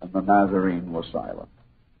 And the Nazarene was silent.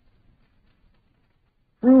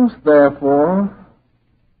 Truth, therefore,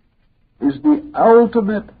 is the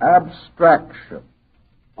ultimate abstraction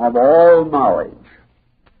of all knowledge,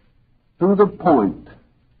 to the point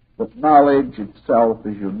that knowledge itself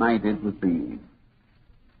is united with being.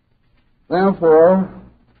 Therefore,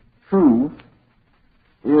 truth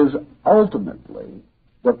is ultimately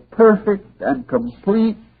the perfect and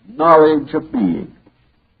complete knowledge of being.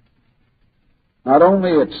 Not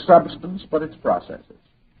only its substance, but its processes.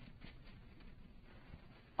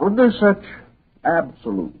 Under such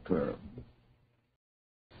absolute terms,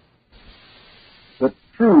 the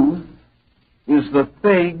truth is the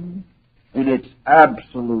thing in its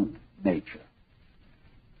absolute nature.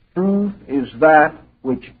 Truth is that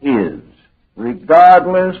which is,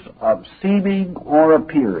 regardless of seeming or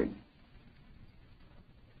appearing.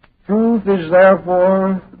 Truth is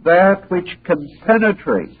therefore that which can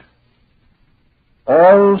penetrate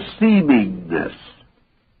all seemingness,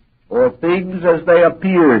 or things as they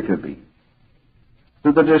appear to be,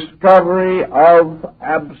 to the discovery of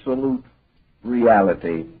absolute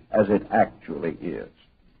reality as it actually is.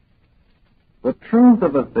 The truth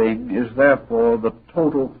of a thing is therefore the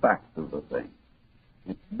total fact of the thing,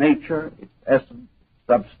 its nature, its essence, its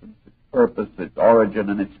substance, its purpose, its origin,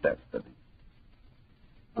 and its destiny.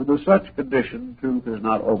 Under such condition, truth is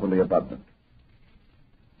not overly abundant.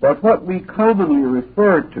 But what we commonly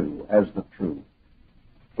refer to as the truth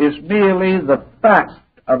is merely the fact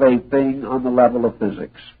of a thing on the level of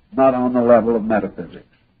physics, not on the level of metaphysics.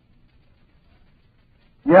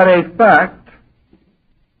 Yet a fact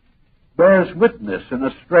bears witness in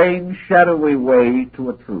a strange, shadowy way to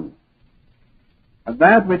a truth. And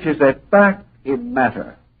that which is a fact in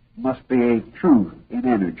matter must be a truth in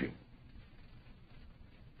energy.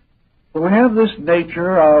 So we have this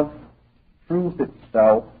nature of truth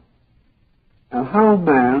itself, and how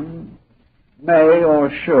man may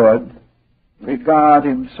or should regard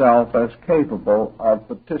himself as capable of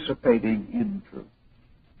participating in truth.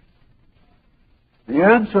 The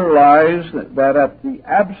answer lies that at the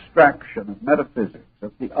abstraction of metaphysics,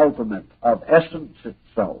 at the ultimate of essence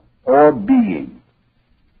itself, or being,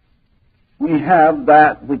 we have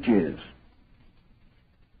that which is.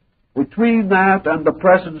 Between that and the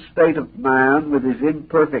present state of man with his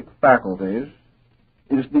imperfect faculties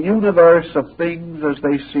is the universe of things as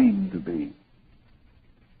they seem to be.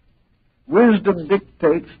 Wisdom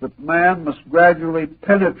dictates that man must gradually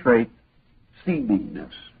penetrate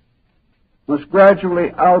seemingness, must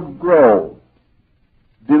gradually outgrow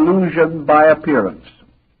delusion by appearance,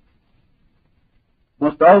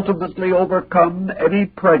 must ultimately overcome any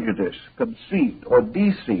prejudice, conceit, or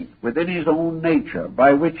deceit within his own nature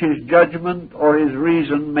by which his judgment or his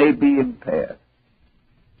reason may be impaired.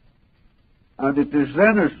 And it is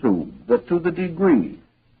then assumed that to the degree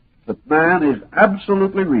that man is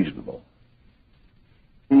absolutely reasonable,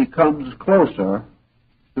 he comes closer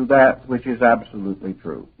to that which is absolutely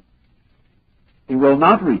true. He will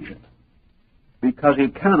not reach it because he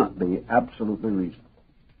cannot be absolutely reasonable.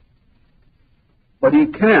 But he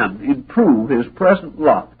can improve his present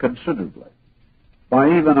lot considerably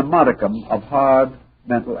by even a modicum of hard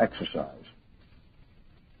mental exercise.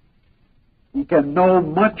 He can know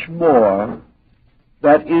much more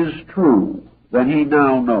that is true than he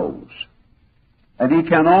now knows. And he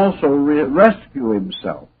can also rescue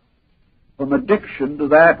himself from addiction to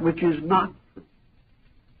that which is not true,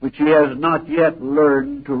 which he has not yet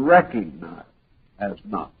learned to recognize as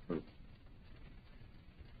not true.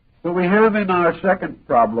 So we have in our second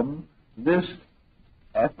problem this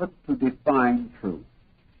effort to define truth.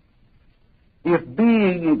 If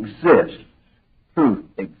being exists, truth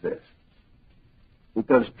exists,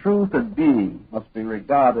 because truth and being must be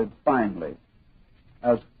regarded finally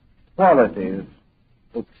as qualities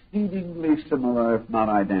exceedingly similar, if not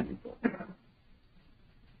identical.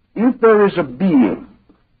 If there is a being,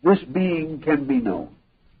 this being can be known,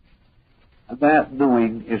 and that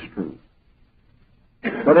knowing is truth.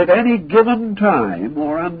 But at any given time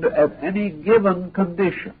or at any given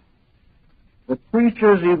condition, the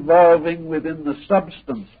creatures evolving within the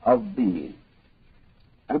substance of being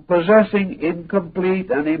and possessing incomplete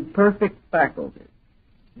and imperfect faculties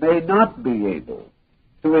may not be able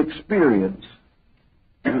to experience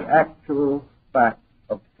the actual fact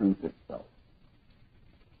of truth itself.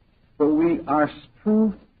 So we are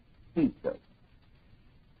truth seekers,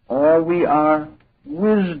 or we are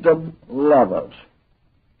wisdom lovers,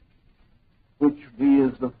 which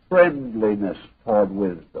is the friendliness toward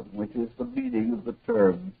wisdom, which is the meaning of the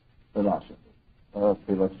term philosophy or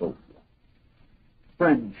philosophia.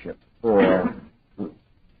 Friendship for truth.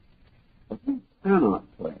 But we cannot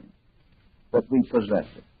claim that we possess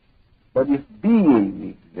it. But if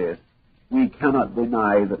being exists, we cannot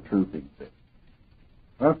deny that truth exists.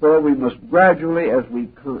 Therefore, we must gradually, as we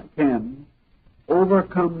can,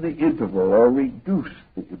 overcome the interval or reduce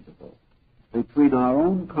the interval between our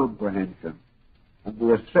own comprehension and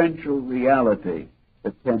the essential reality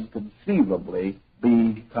that can conceivably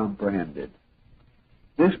be comprehended.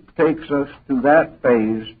 This takes us to that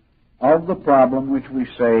phase of the problem which we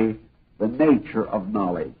say the nature of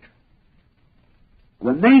knowledge.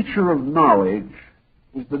 The nature of knowledge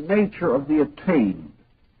is the nature of the attained.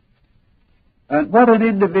 And what an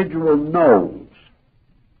individual knows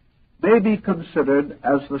may be considered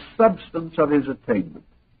as the substance of his attainment.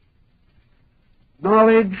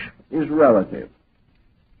 Knowledge is relative.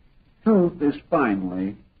 Truth is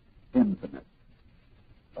finally infinite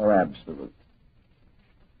or absolute.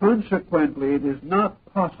 Consequently, it is not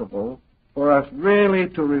possible for us really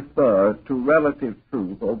to refer to relative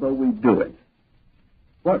truth, although we do it.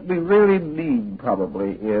 What we really mean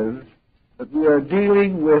probably is that we are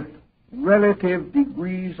dealing with relative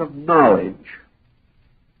degrees of knowledge,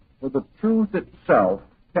 for the truth itself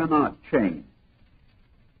cannot change.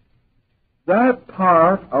 That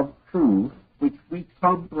part of truth which we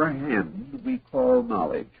comprehend we call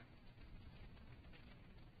knowledge.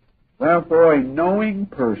 Therefore, a knowing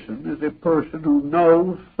person is a person who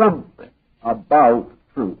knows something about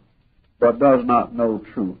truth, but does not know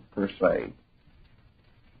truth per se.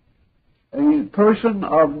 A person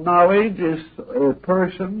of knowledge is a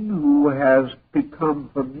person who has become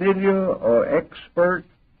familiar or expert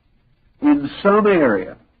in some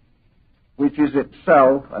area, which is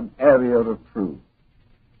itself an area of truth.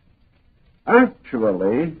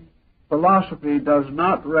 Actually, philosophy does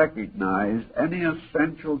not recognize any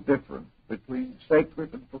essential difference between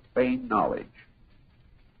sacred and profane knowledge.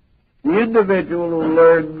 The individual who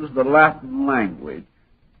learns the Latin language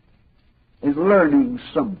is learning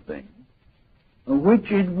something,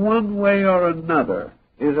 which in one way or another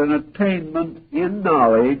is an attainment in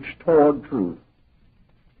knowledge toward truth.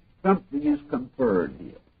 Something is conferred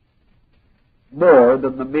here, more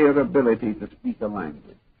than the mere ability to speak a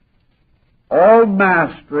language. All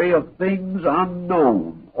mastery of things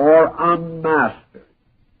unknown or unmastered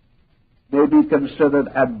may be considered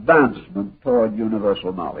advancement toward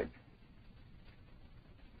universal knowledge.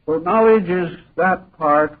 For knowledge is that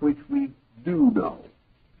part which we do know.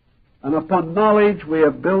 And upon knowledge we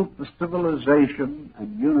have built the civilization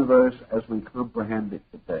and universe as we comprehend it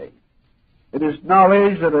today. It is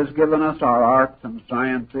knowledge that has given us our arts and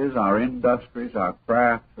sciences, our industries, our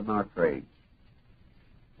crafts, and our trades.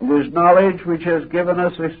 It is knowledge which has given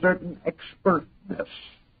us a certain expertness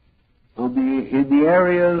in the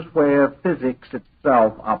areas where physics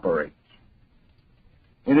itself operates.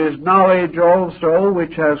 It is knowledge also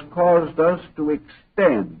which has caused us to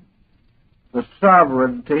extend the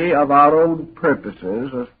sovereignty of our own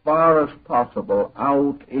purposes as far as possible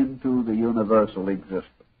out into the universal existence.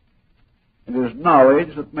 It is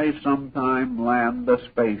knowledge that may sometime land a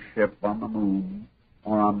spaceship on the moon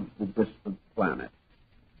or on the distant planet.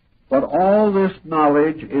 But all this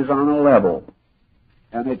knowledge is on a level,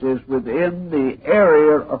 and it is within the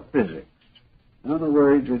area of physics. In other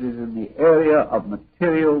words, it is in the area of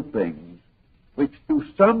material things, which to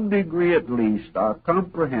some degree at least are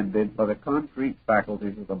comprehended by the concrete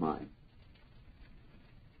faculties of the mind.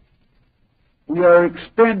 We are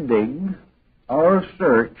extending our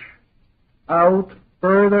search out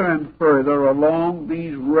further and further along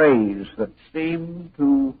these rays that seem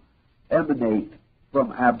to emanate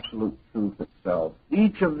from absolute truth itself.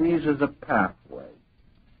 Each of these is a pathway.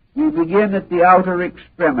 We begin at the outer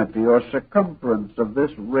extremity or circumference of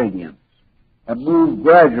this radiance and move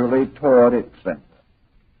gradually toward its center.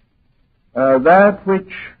 That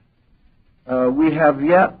which we have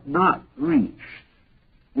yet not reached,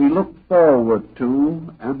 we look forward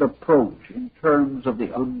to and approach in terms of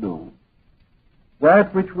the unknown.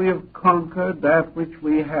 That which we have conquered, that which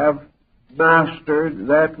we have mastered,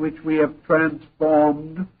 that which we have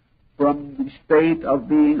transformed from the state of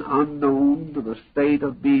being unknown to the state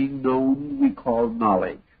of being known, we call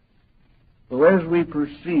knowledge. So as we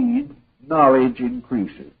proceed, knowledge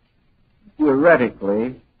increases.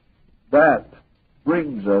 Theoretically, that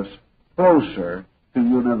brings us closer to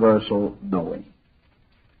universal knowing.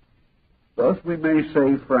 Thus we may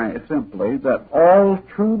say simply that all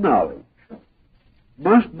true knowledge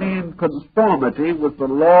must be in conformity with the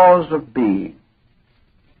laws of being,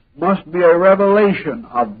 must be a revelation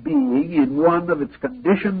of being in one of its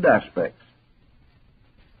conditioned aspects,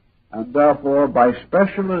 and therefore by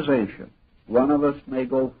specialization one of us may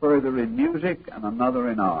go further in music and another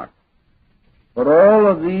in art. But all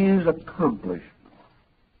of these accomplishments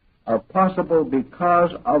are possible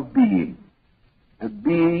because of being, and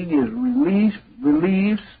being is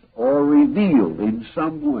released or revealed in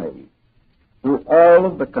some way through all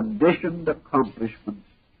of the conditioned accomplishments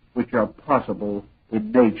which are possible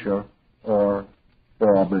in nature or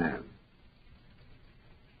for man.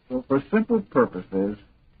 So for simple purposes,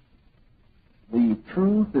 the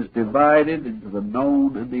truth is divided into the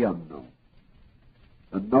known and the unknown.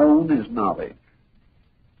 The known is knowledge.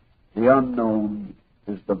 The unknown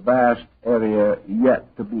is the vast area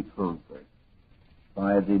yet to be conquered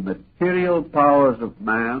by the material powers of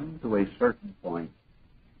man to a certain point,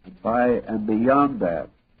 and beyond that,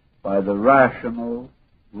 by the rational,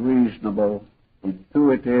 reasonable,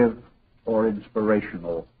 intuitive, or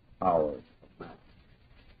inspirational powers of man.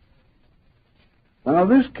 Now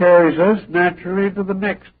this carries us naturally to the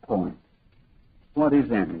next point. What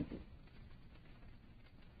is energy?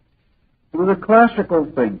 To the classical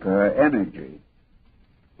thinker, energy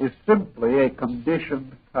is simply a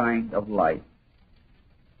conditioned kind of life.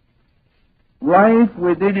 Life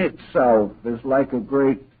within itself is like a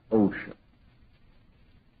great ocean.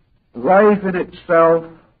 Life in itself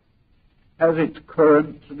has its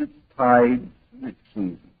currents and its tides and its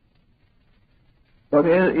seasons. But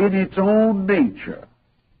in its own nature,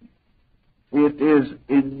 it is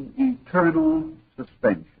in eternal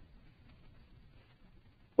suspension.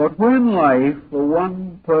 But when life, for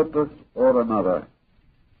one purpose or another,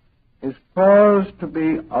 is caused to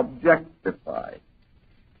be objectified,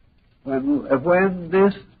 when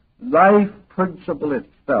this life principle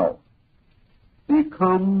itself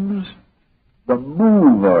becomes the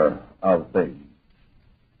mover of things,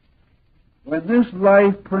 when this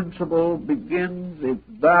life principle begins its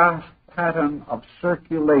vast pattern of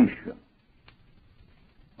circulation,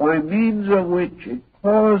 by means of which it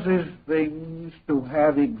causes things to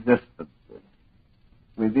have existences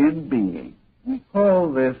within being, we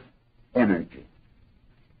call this energy.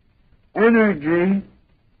 Energy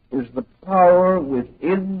is the power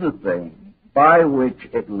within the thing by which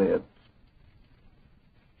it lives.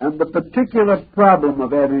 And the particular problem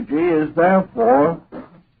of energy is therefore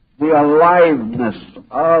the aliveness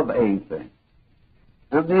of a thing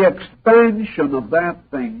and the expansion of that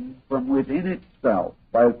thing from within itself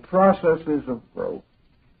by processes of growth,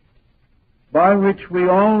 by which we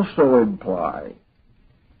also imply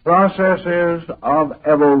processes of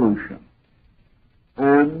evolution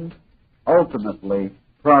and ultimately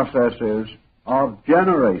processes of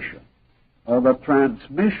generation, or the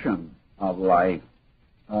transmission of life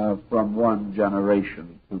from one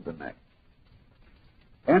generation to the next.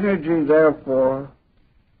 Energy, therefore,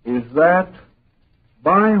 is that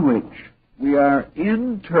by which we are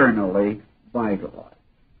internally vitalized.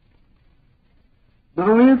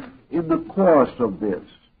 Now, if in the course of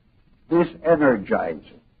this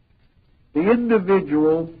energizing, the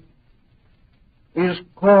individual is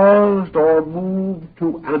caused or moved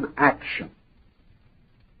to an action,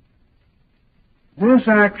 this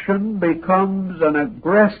action becomes an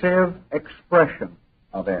aggressive expression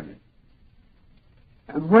of energy.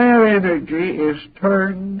 And where energy is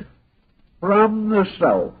turned from the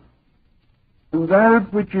self to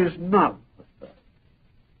that which is not the self,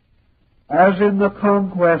 as in the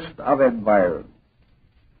conquest of environment,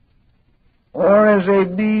 or as a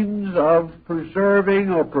means of preserving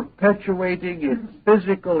or perpetuating its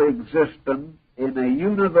physical existence in a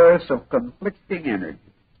universe of conflicting energy.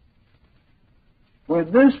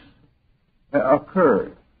 When this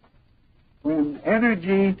occurs, when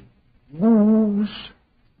energy moves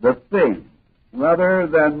the thing rather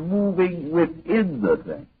than moving within the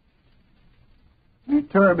thing, we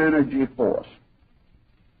term energy force.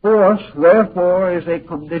 Force, therefore, is a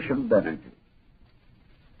conditioned energy.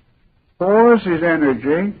 Force is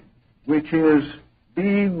energy which is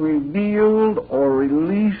being revealed or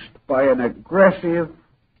released by an aggressive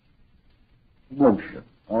motion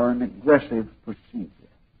or an aggressive procedure.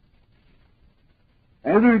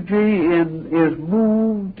 Energy is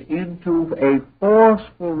moved into a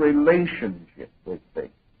forceful relationship with things.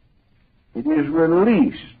 It is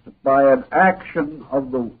released by an action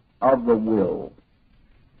of the will.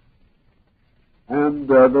 And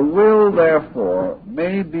the will, therefore,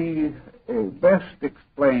 may be best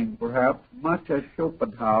explained, perhaps, much as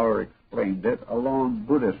Schopenhauer explained it along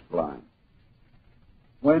Buddhist lines,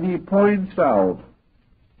 when he points out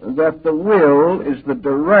that the will is the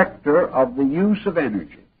director of the use of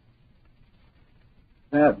energy,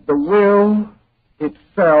 that the will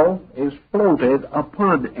itself is floated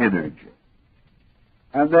upon energy,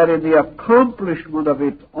 and that in the accomplishment of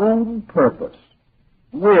its own purpose,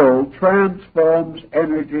 will transforms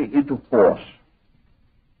energy into force.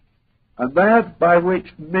 And that by which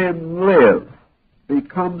men live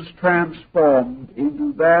becomes transformed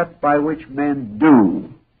into that by which men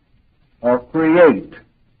do, or create,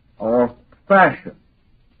 or fashion,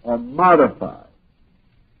 or modify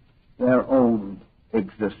their own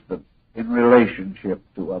existence in relationship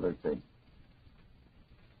to other things.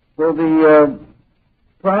 So the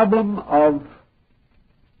problem of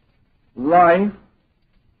life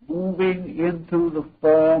moving into the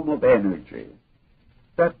form of energy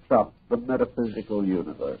sets up the metaphysical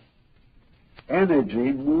universe.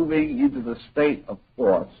 Energy moving into the state of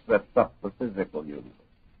force sets up the physical universe.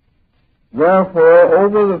 Therefore,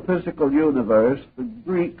 over the physical universe, the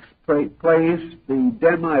Greeks placed the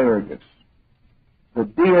demiurgus, the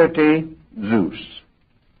deity Zeus,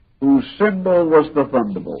 whose symbol was the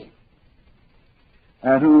thunderbolt,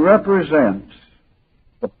 and who represents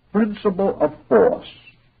the principle of force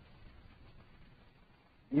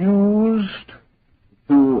used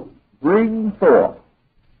to bring forth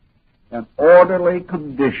an orderly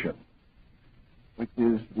condition, which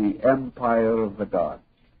is the empire of the gods.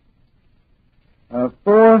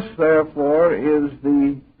 Force, therefore, is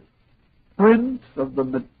the prince of the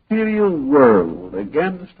material world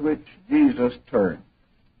against which Jesus turned.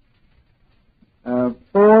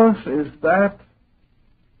 Force is that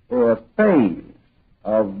phase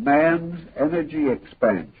of man's energy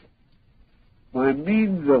expansion, by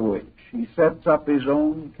means of which he sets up his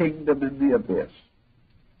own kingdom in the abyss.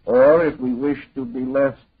 Or, if we wish to be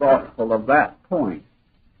less thoughtful of that point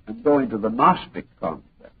and go into the Gnostic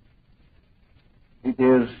concept, it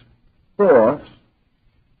is force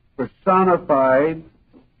personified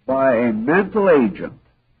by a mental agent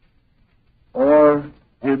or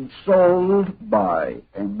ensouled by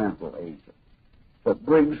a mental agent that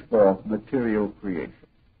brings forth material creation.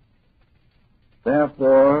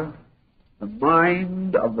 Therefore, the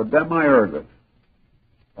mind of the Demiurgus,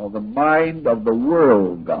 or the mind of the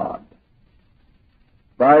world god,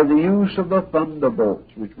 by the use of the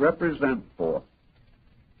thunderbolts, which represent force,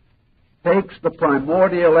 takes the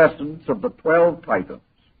primordial essence of the 12 titans,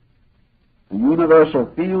 the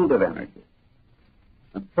universal field of energy,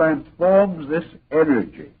 and transforms this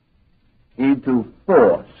energy into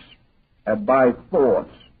force, and by force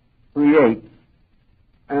creates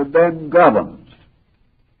and then governs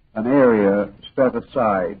an area set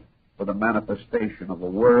aside for the manifestation of a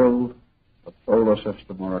world, a solar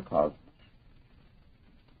system, or a cosmos.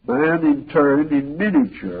 Man, in turn, in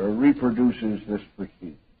miniature, reproduces this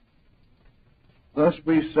procedure. Thus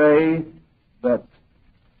we say that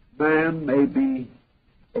man may be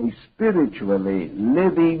a spiritually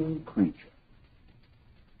living creature,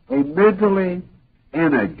 a mentally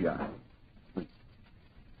energized creature,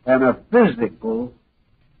 and a physical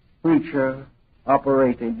creature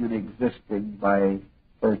operating and existing by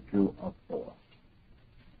virtue of force.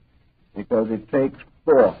 Because it takes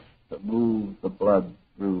force to move the blood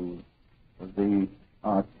through the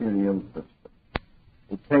arterial system.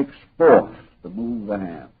 It takes force to move the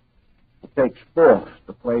hand. It takes force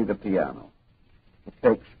to play the piano. It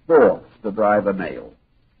takes force to drive a nail.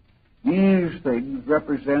 These things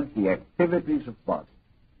represent the activities of body.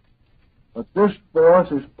 But this force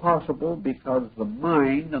is possible because the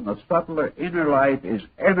mind and the subtler inner life is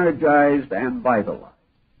energized and vitalized.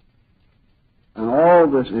 And all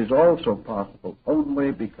this is also possible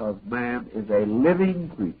only because man is a living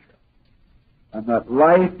creature, and that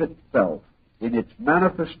life itself, in its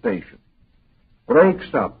manifestation,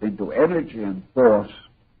 breaks up into energy and force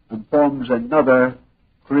and forms another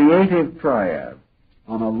creative triad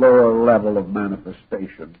on a lower level of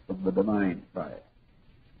manifestation from the divine triad.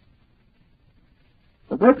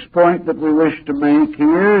 The next point that we wish to make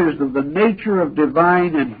here is of the nature of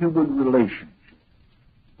divine and human relations.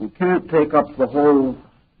 We can't take up the whole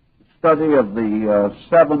study of the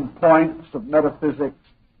 7 points of metaphysics,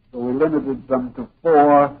 so we limited them to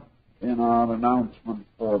 4 in our announcement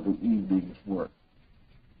for the evening's work.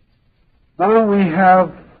 Now we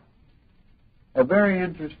have a very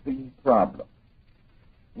interesting problem.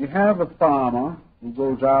 You have a farmer who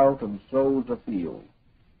goes out and sows a field.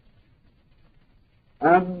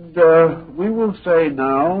 And we will say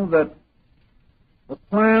now that the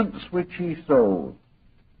plants which he sows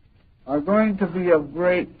are going to be of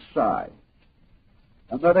great size,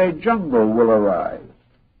 and that a jungle will arise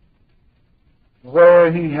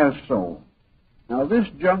where he has sown. Now, this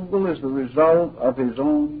jungle is the result of his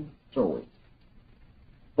own sowing.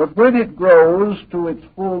 But when it grows to its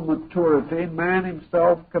full maturity, man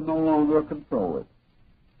himself can no longer control it.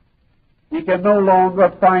 He can no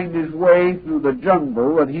longer find his way through the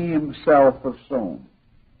jungle that he himself has sown.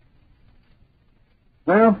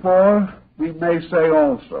 Therefore, we may say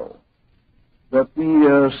also that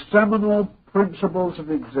the seminal principles of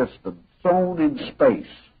existence sown in space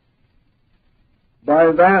by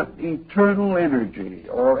that eternal energy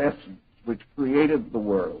or essence which created the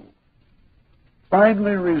world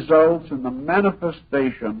finally results in the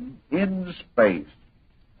manifestation in space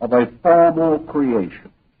of a formal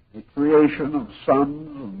creation, the creation of suns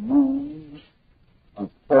and moons, of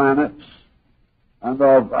planets, and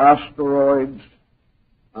of asteroids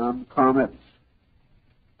and comets,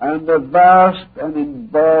 and a vast and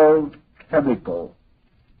involved chemical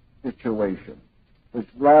situation which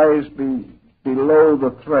lies below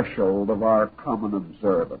the threshold of our common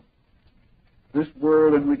observance. This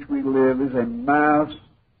world in which we live is a mass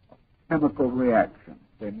of chemical reactions,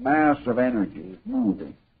 a mass of energies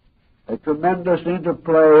moving, a tremendous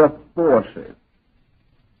interplay of forces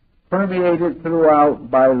permeated throughout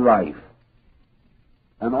by life,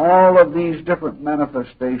 and all of these different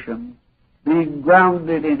manifestations being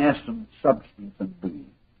grounded in essence, substance, and being,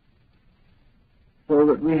 so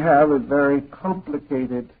that we have a very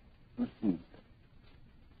complicated procedure.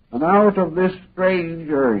 And out of this strange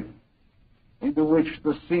earth into which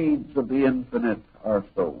the seeds of the infinite are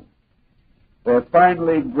sown, there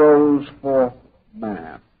finally grows forth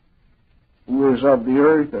man, who is of the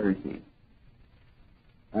earth earthy,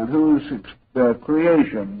 and whose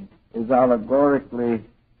creation is allegorically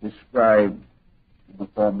described in the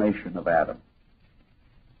formation of Adam.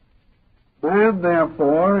 Man,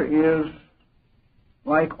 therefore, is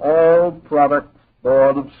like all products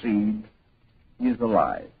born of seed, he is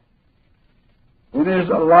alive. In his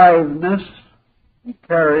aliveness, he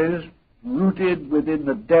carries, rooted within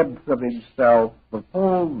the depth of himself, the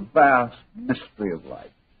whole vast mystery of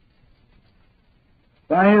life.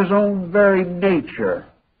 By his own very nature,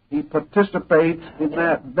 he participates in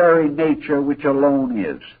that very nature which alone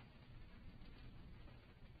is.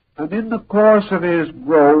 And in the course of his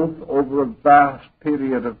growth over a vast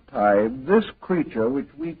period of time, this creature, which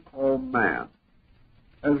we call man,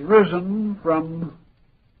 has risen from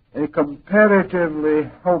a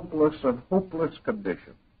comparatively helpless and hopeless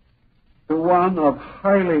condition to one of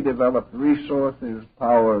highly developed resources,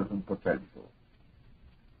 powers, and potential.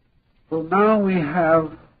 So now we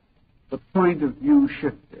have the point of view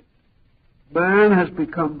shifted. Man has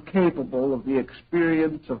become capable of the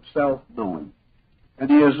experience of self-knowing, and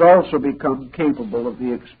he has also become capable of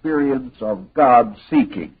the experience of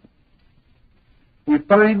God-seeking. He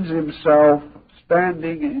finds himself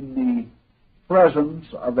standing in the presence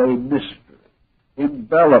of a mystery,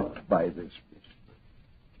 enveloped by this mystery.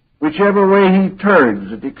 Whichever way he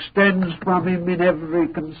turns, it extends from him in every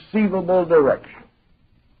conceivable direction.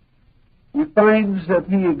 He finds that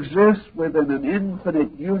he exists within an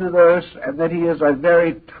infinite universe and that he is a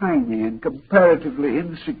very tiny and comparatively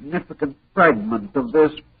insignificant fragment of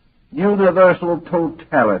this universal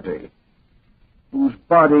totality whose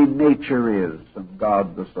body nature is and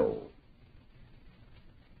God the soul.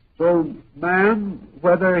 So man,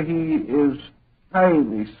 whether he is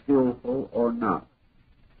highly skillful or not,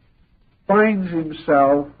 finds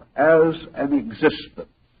himself as an existence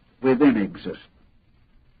within existence.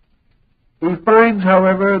 He finds,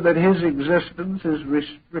 however, that his existence is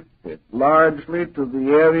restricted largely to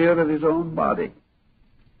the area of his own body,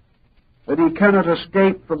 that he cannot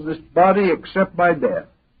escape from this body except by death,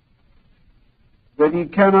 that he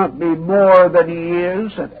cannot be more than he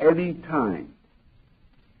is at any time,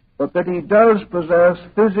 but that he does possess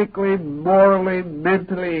physically, morally,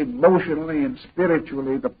 mentally, emotionally, and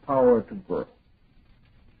spiritually the power to grow.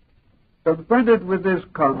 Confronted with this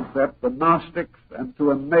concept, the Gnostics, and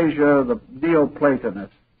to a measure the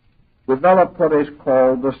Neoplatonists, developed what is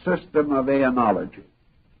called the system of aeonology.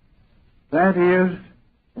 That is,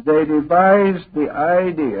 they devised the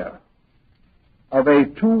idea of a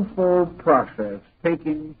twofold process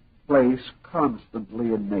taking place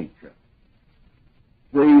constantly in nature.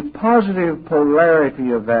 The positive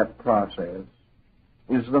polarity of that process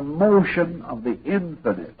is the motion of the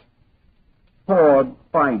infinite toward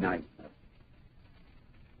finiteness.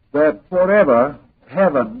 That forever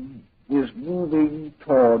heaven is moving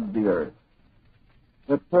toward the earth.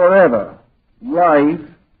 That forever life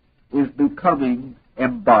is becoming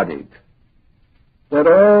embodied. That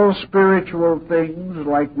all spiritual things,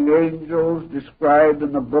 like the angels described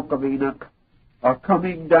in the book of Enoch, are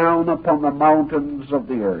coming down upon the mountains of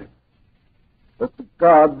the earth. That the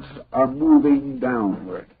gods are moving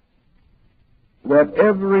downward. That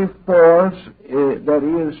every force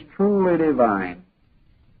that is truly divine,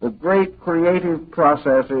 the great creative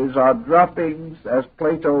processes, are droppings, as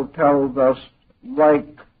Plato tells us, like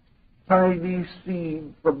tiny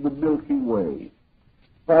seeds from the Milky Way,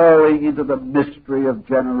 falling into the mystery of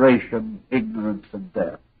generation, ignorance, and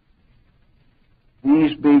death.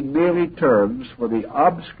 These being merely terms for the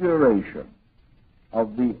obscuration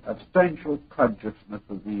of the essential consciousness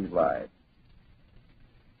of these lives.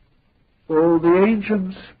 So the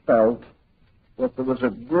ancients felt that there was a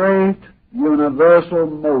great universal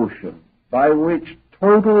motion by which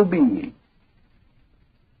total being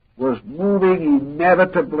was moving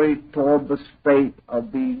inevitably toward the state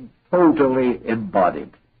of being totally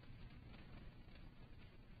embodied.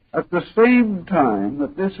 At the same time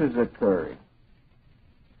that this is occurring,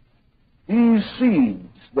 these seeds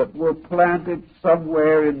that were planted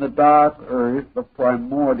somewhere in the dark earth of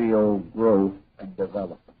primordial growth and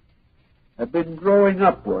development have been growing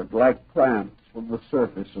upward like plants from the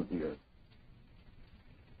surface of the earth.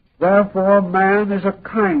 Therefore, man is a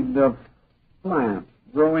kind of plant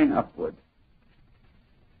growing upward.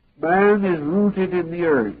 Man is rooted in the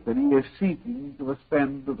earth, and he is seeking to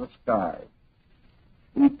ascend to the sky.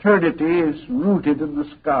 Eternity is rooted in the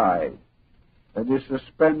sky, and is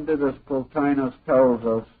suspended, as Plotinus tells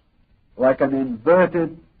us, like an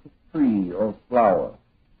inverted tree or flower,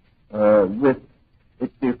 with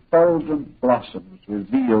its effulgent blossoms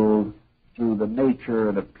revealed through the nature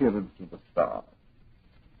and appearance of the stars.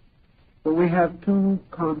 So we have two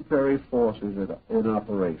contrary forces in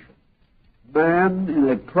operation. man in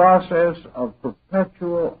a process of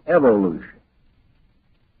perpetual evolution,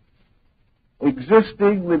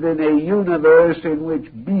 existing within a universe in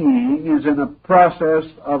which being is in a process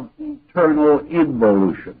of eternal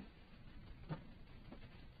involution.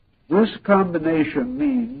 This combination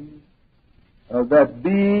means that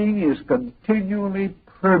being is continually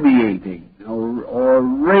permeating or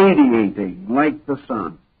radiating like the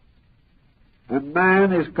sun. And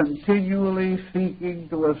man is continually seeking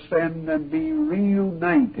to ascend and be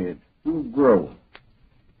reunited through growth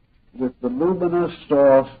with the luminous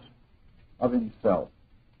source of himself.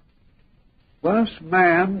 Thus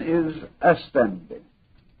man is ascending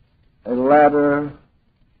a ladder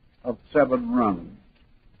of 7 rungs,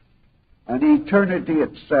 and eternity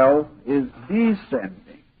itself is descending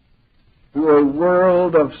to a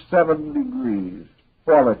world of 7 degrees,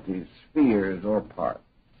 qualities, spheres, or parts.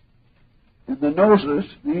 In the Gnosis,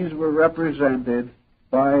 these were represented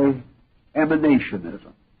by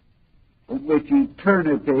emanationism, in which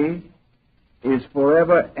eternity is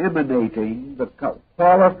forever emanating the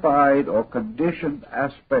qualified or conditioned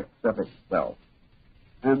aspects of itself,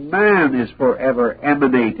 and man is forever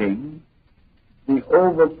emanating the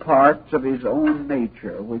over parts of his own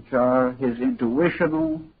nature, which are his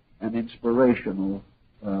intuitional and inspirational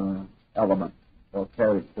elements or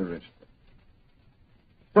characteristics.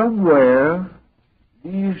 Somewhere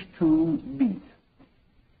these two meet,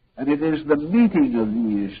 and it is the meeting of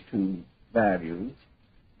these two values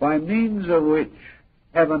by means of which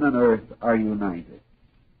heaven and earth are united.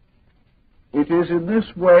 It is in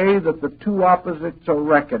this way that the two opposites are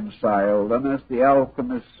reconciled, and as the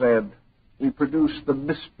alchemist said, we produce the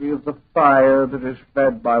mystery of the fire that is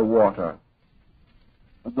fed by water,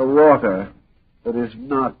 and the water that is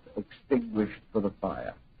not extinguished for the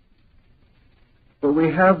fire. So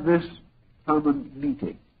we have this common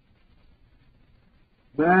meeting.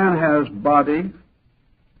 Man has body,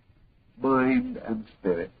 mind, and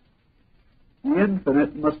spirit. The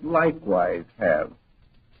infinite must likewise have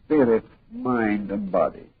spirit, mind, and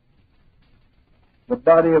body. The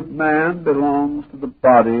body of man belongs to the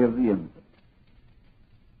body of the infinite.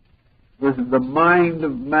 The mind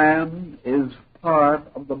of man is part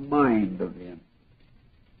of the mind of the infinite.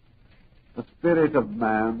 The spirit of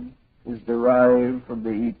man is derived from the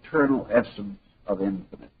eternal essence of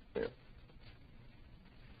infinite spirit.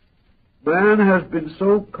 Man has been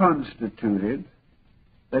so constituted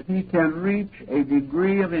that he can reach a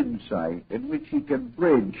degree of insight in which he can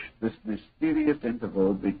bridge this mysterious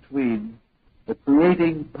interval between the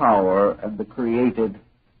creating power and the created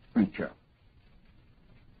creature.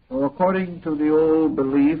 So according to the old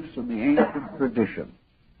beliefs and the ancient tradition,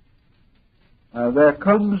 there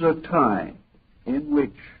comes a time in which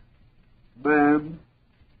man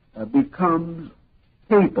becomes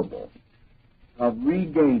capable of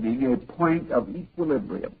regaining a point of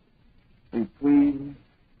equilibrium between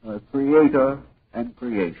creator and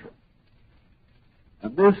creation.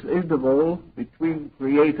 And this interval between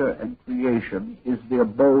creator and creation is the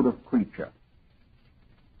abode of creature.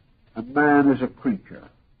 And man is a creature.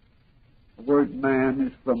 The word man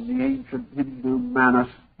is from the ancient Hindu manas,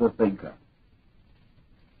 the thinker.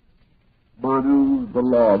 Manu, the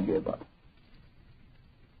lawgiver.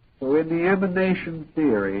 So in the emanation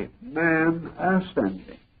theory, man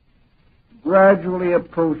ascending gradually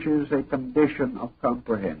approaches a condition of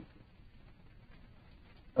comprehension.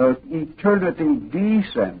 Eternity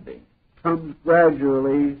descending comes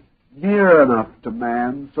gradually near enough to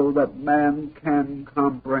man so that man can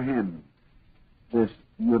comprehend this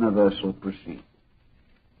universal proceeding.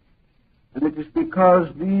 And it is because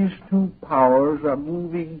these two powers are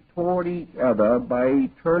moving toward each other by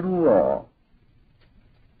eternal law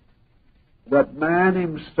that man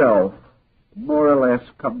himself more or less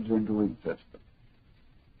comes into existence.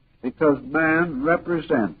 Because man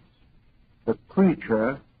represents the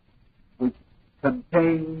creature which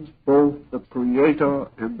contains both the creator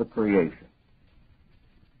and the creation.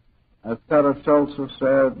 As Paracelsus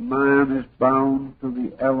said, man is bound to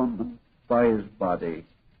the elements by his body,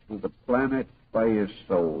 to the planet by his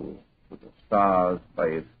soul, to the stars by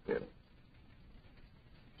his spirit.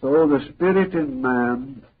 So the spirit in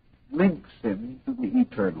man links him to the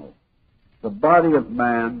eternal. The body of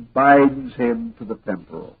man binds him to the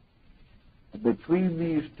temporal. And between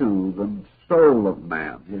these two, the soul of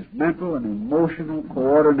man, his mental and emotional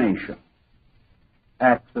coordination,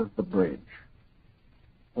 acts as the bridge,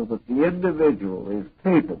 so that the individual is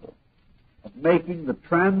capable of making the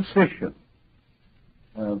transition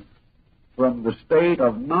from the state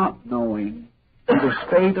of not knowing to the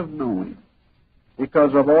state of knowing.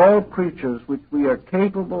 Because of all creatures which we are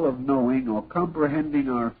capable of knowing or comprehending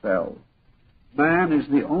ourselves, Man is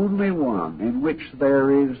the only one in which there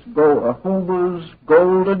is a Homer's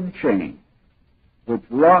golden chain which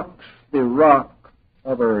locks the rock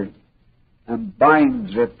of earth and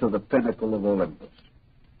binds it to the pinnacle of Olympus.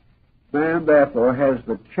 Man, therefore, has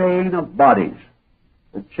the chain of bodies,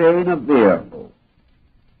 the chain of vehicles,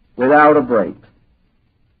 without a break.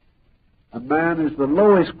 And man is the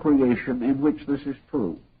lowest creation in which this is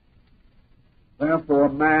true. Therefore,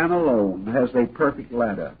 man alone has a perfect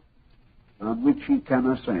ladder on which he can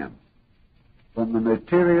ascend from the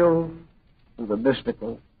material to the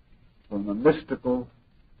mystical, from the mystical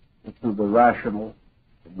to the rational,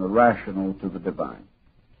 from the rational to the divine.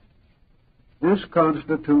 This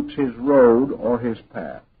constitutes his road or his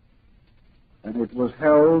path. And it was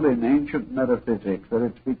held in ancient metaphysics that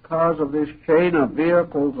it's because of this chain of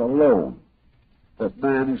vehicles alone that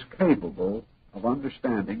man is capable of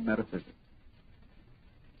understanding metaphysics.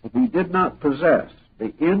 If he did not possess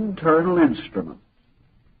the internal instruments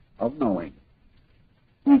of knowing,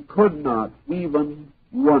 he could not even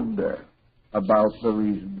wonder about the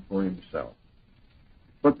reason for himself.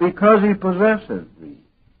 But because he possesses these,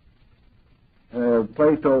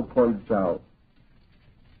 Plato points out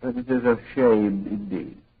that it is a shame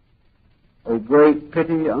indeed, a great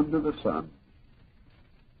pity under the sun,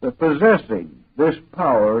 that possessing this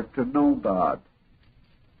power to know God,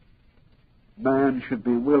 man should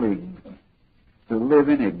be willing to live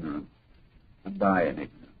in ignorance and die in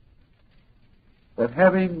ignorance. That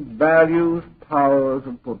having values, powers,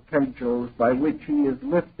 and potentials by which he is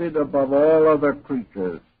lifted above all other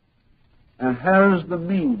creatures and has the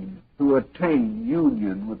means to attain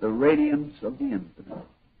union with the radiance of the infinite,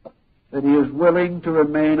 that he is willing to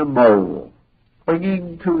remain a mole,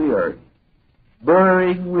 clinging to the earth,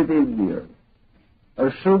 burrowing within the earth,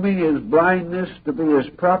 assuming his blindness to be his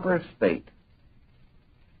proper state,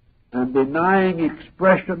 and denying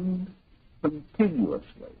expression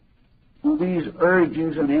continuously to these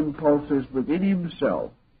urges and impulses within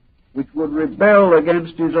himself which would rebel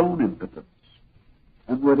against his own impotence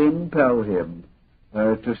and would impel him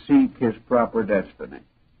to seek his proper destiny,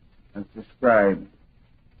 as described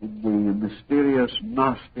in the mysterious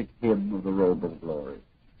Gnostic hymn of the Robe of Glory.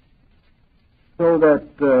 So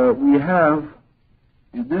that we have,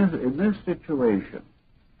 in this situation,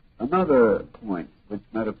 another point which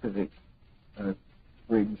metaphysics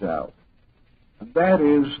brings out, and that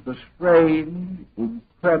is the strange,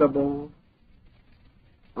 incredible,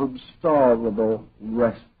 unsolvable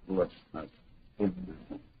restlessness in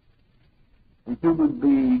man. The human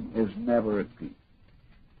being is never at peace,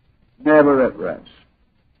 never at rest,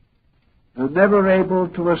 and never able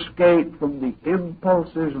to escape from the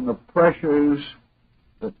impulses and the pressures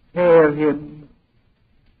that tear him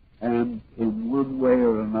and in one way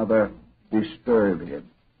or another disturb him.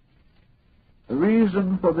 The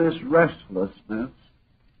reason for this restlessness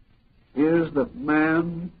is that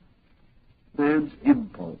man's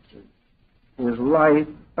impulses, his life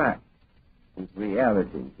fact, his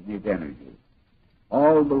realities, and his energies,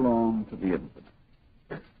 all belong to the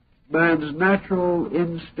infinite. Man's natural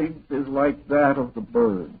instinct is like that of the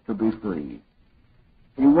bird, to be free.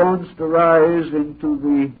 He wants to rise into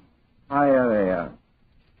the higher air.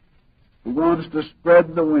 He wants to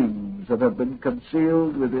spread the wings that have been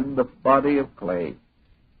concealed within the body of clay.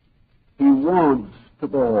 He wants to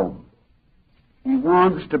go home. He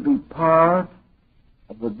wants to be part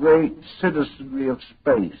of the great citizenry of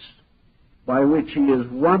space by which he is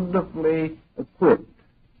wonderfully equipped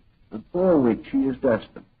and for which he is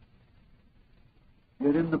destined.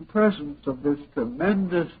 Yet in the presence of this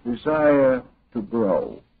tremendous desire to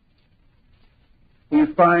grow, he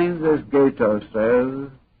finds, as Goethe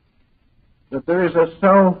says, that there is a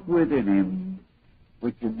self within him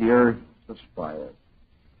which in the earth aspires.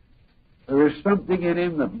 There is something in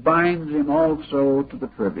him that binds him also to the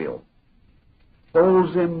trivial,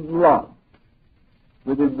 holds him locked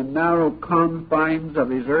within the narrow confines of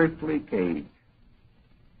his earthly cage,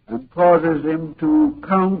 and causes him to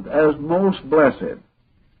count as most blessed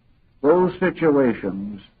those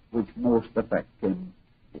situations which most affect him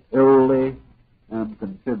illy and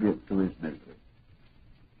contribute to his misery.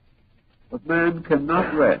 But man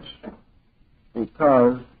cannot rest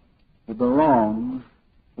because he belongs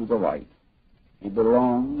to the light. He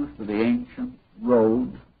belongs to the ancient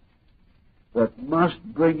road that must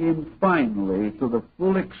bring him finally to the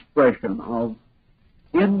full expression of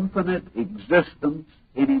infinite existence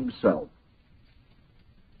in himself.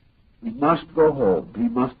 He must go home. He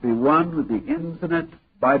must be one with the infinite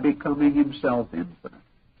by becoming himself infinite.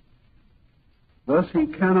 Thus he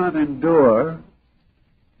cannot endure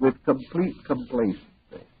with complete complacency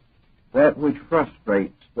that which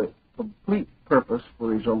frustrates the complete purpose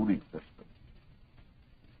for his own existence.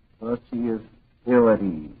 Thus he is ill at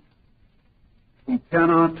ease. He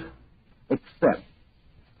cannot accept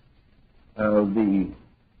the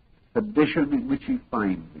condition in which he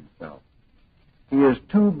finds himself. He is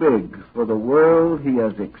too big for the world he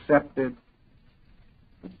has accepted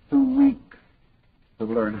and too weak to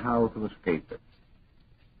learn how to escape it.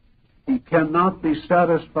 He cannot be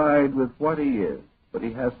satisfied with what he is, but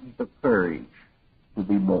he hasn't the courage to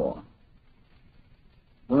be more.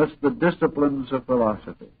 Thus the disciplines of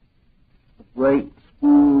philosophy, the great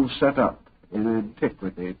schools set up in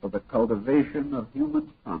antiquity for the cultivation of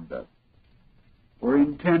human conduct, were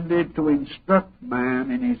intended to instruct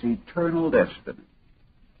man in his eternal destiny,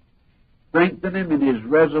 strengthen him in his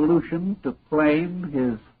resolution to claim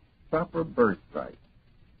his proper birthright,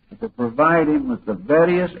 and to provide him with the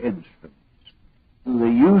various instruments through the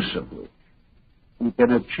use of which he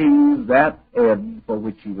can achieve that end for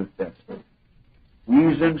which he was destined.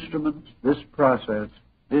 These instruments, this process,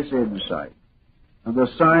 this insight, and the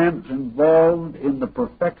science involved in the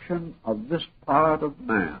perfection of this part of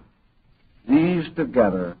man, these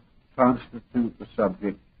together constitute the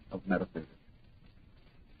subject of metaphysics.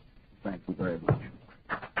 Thank you very much.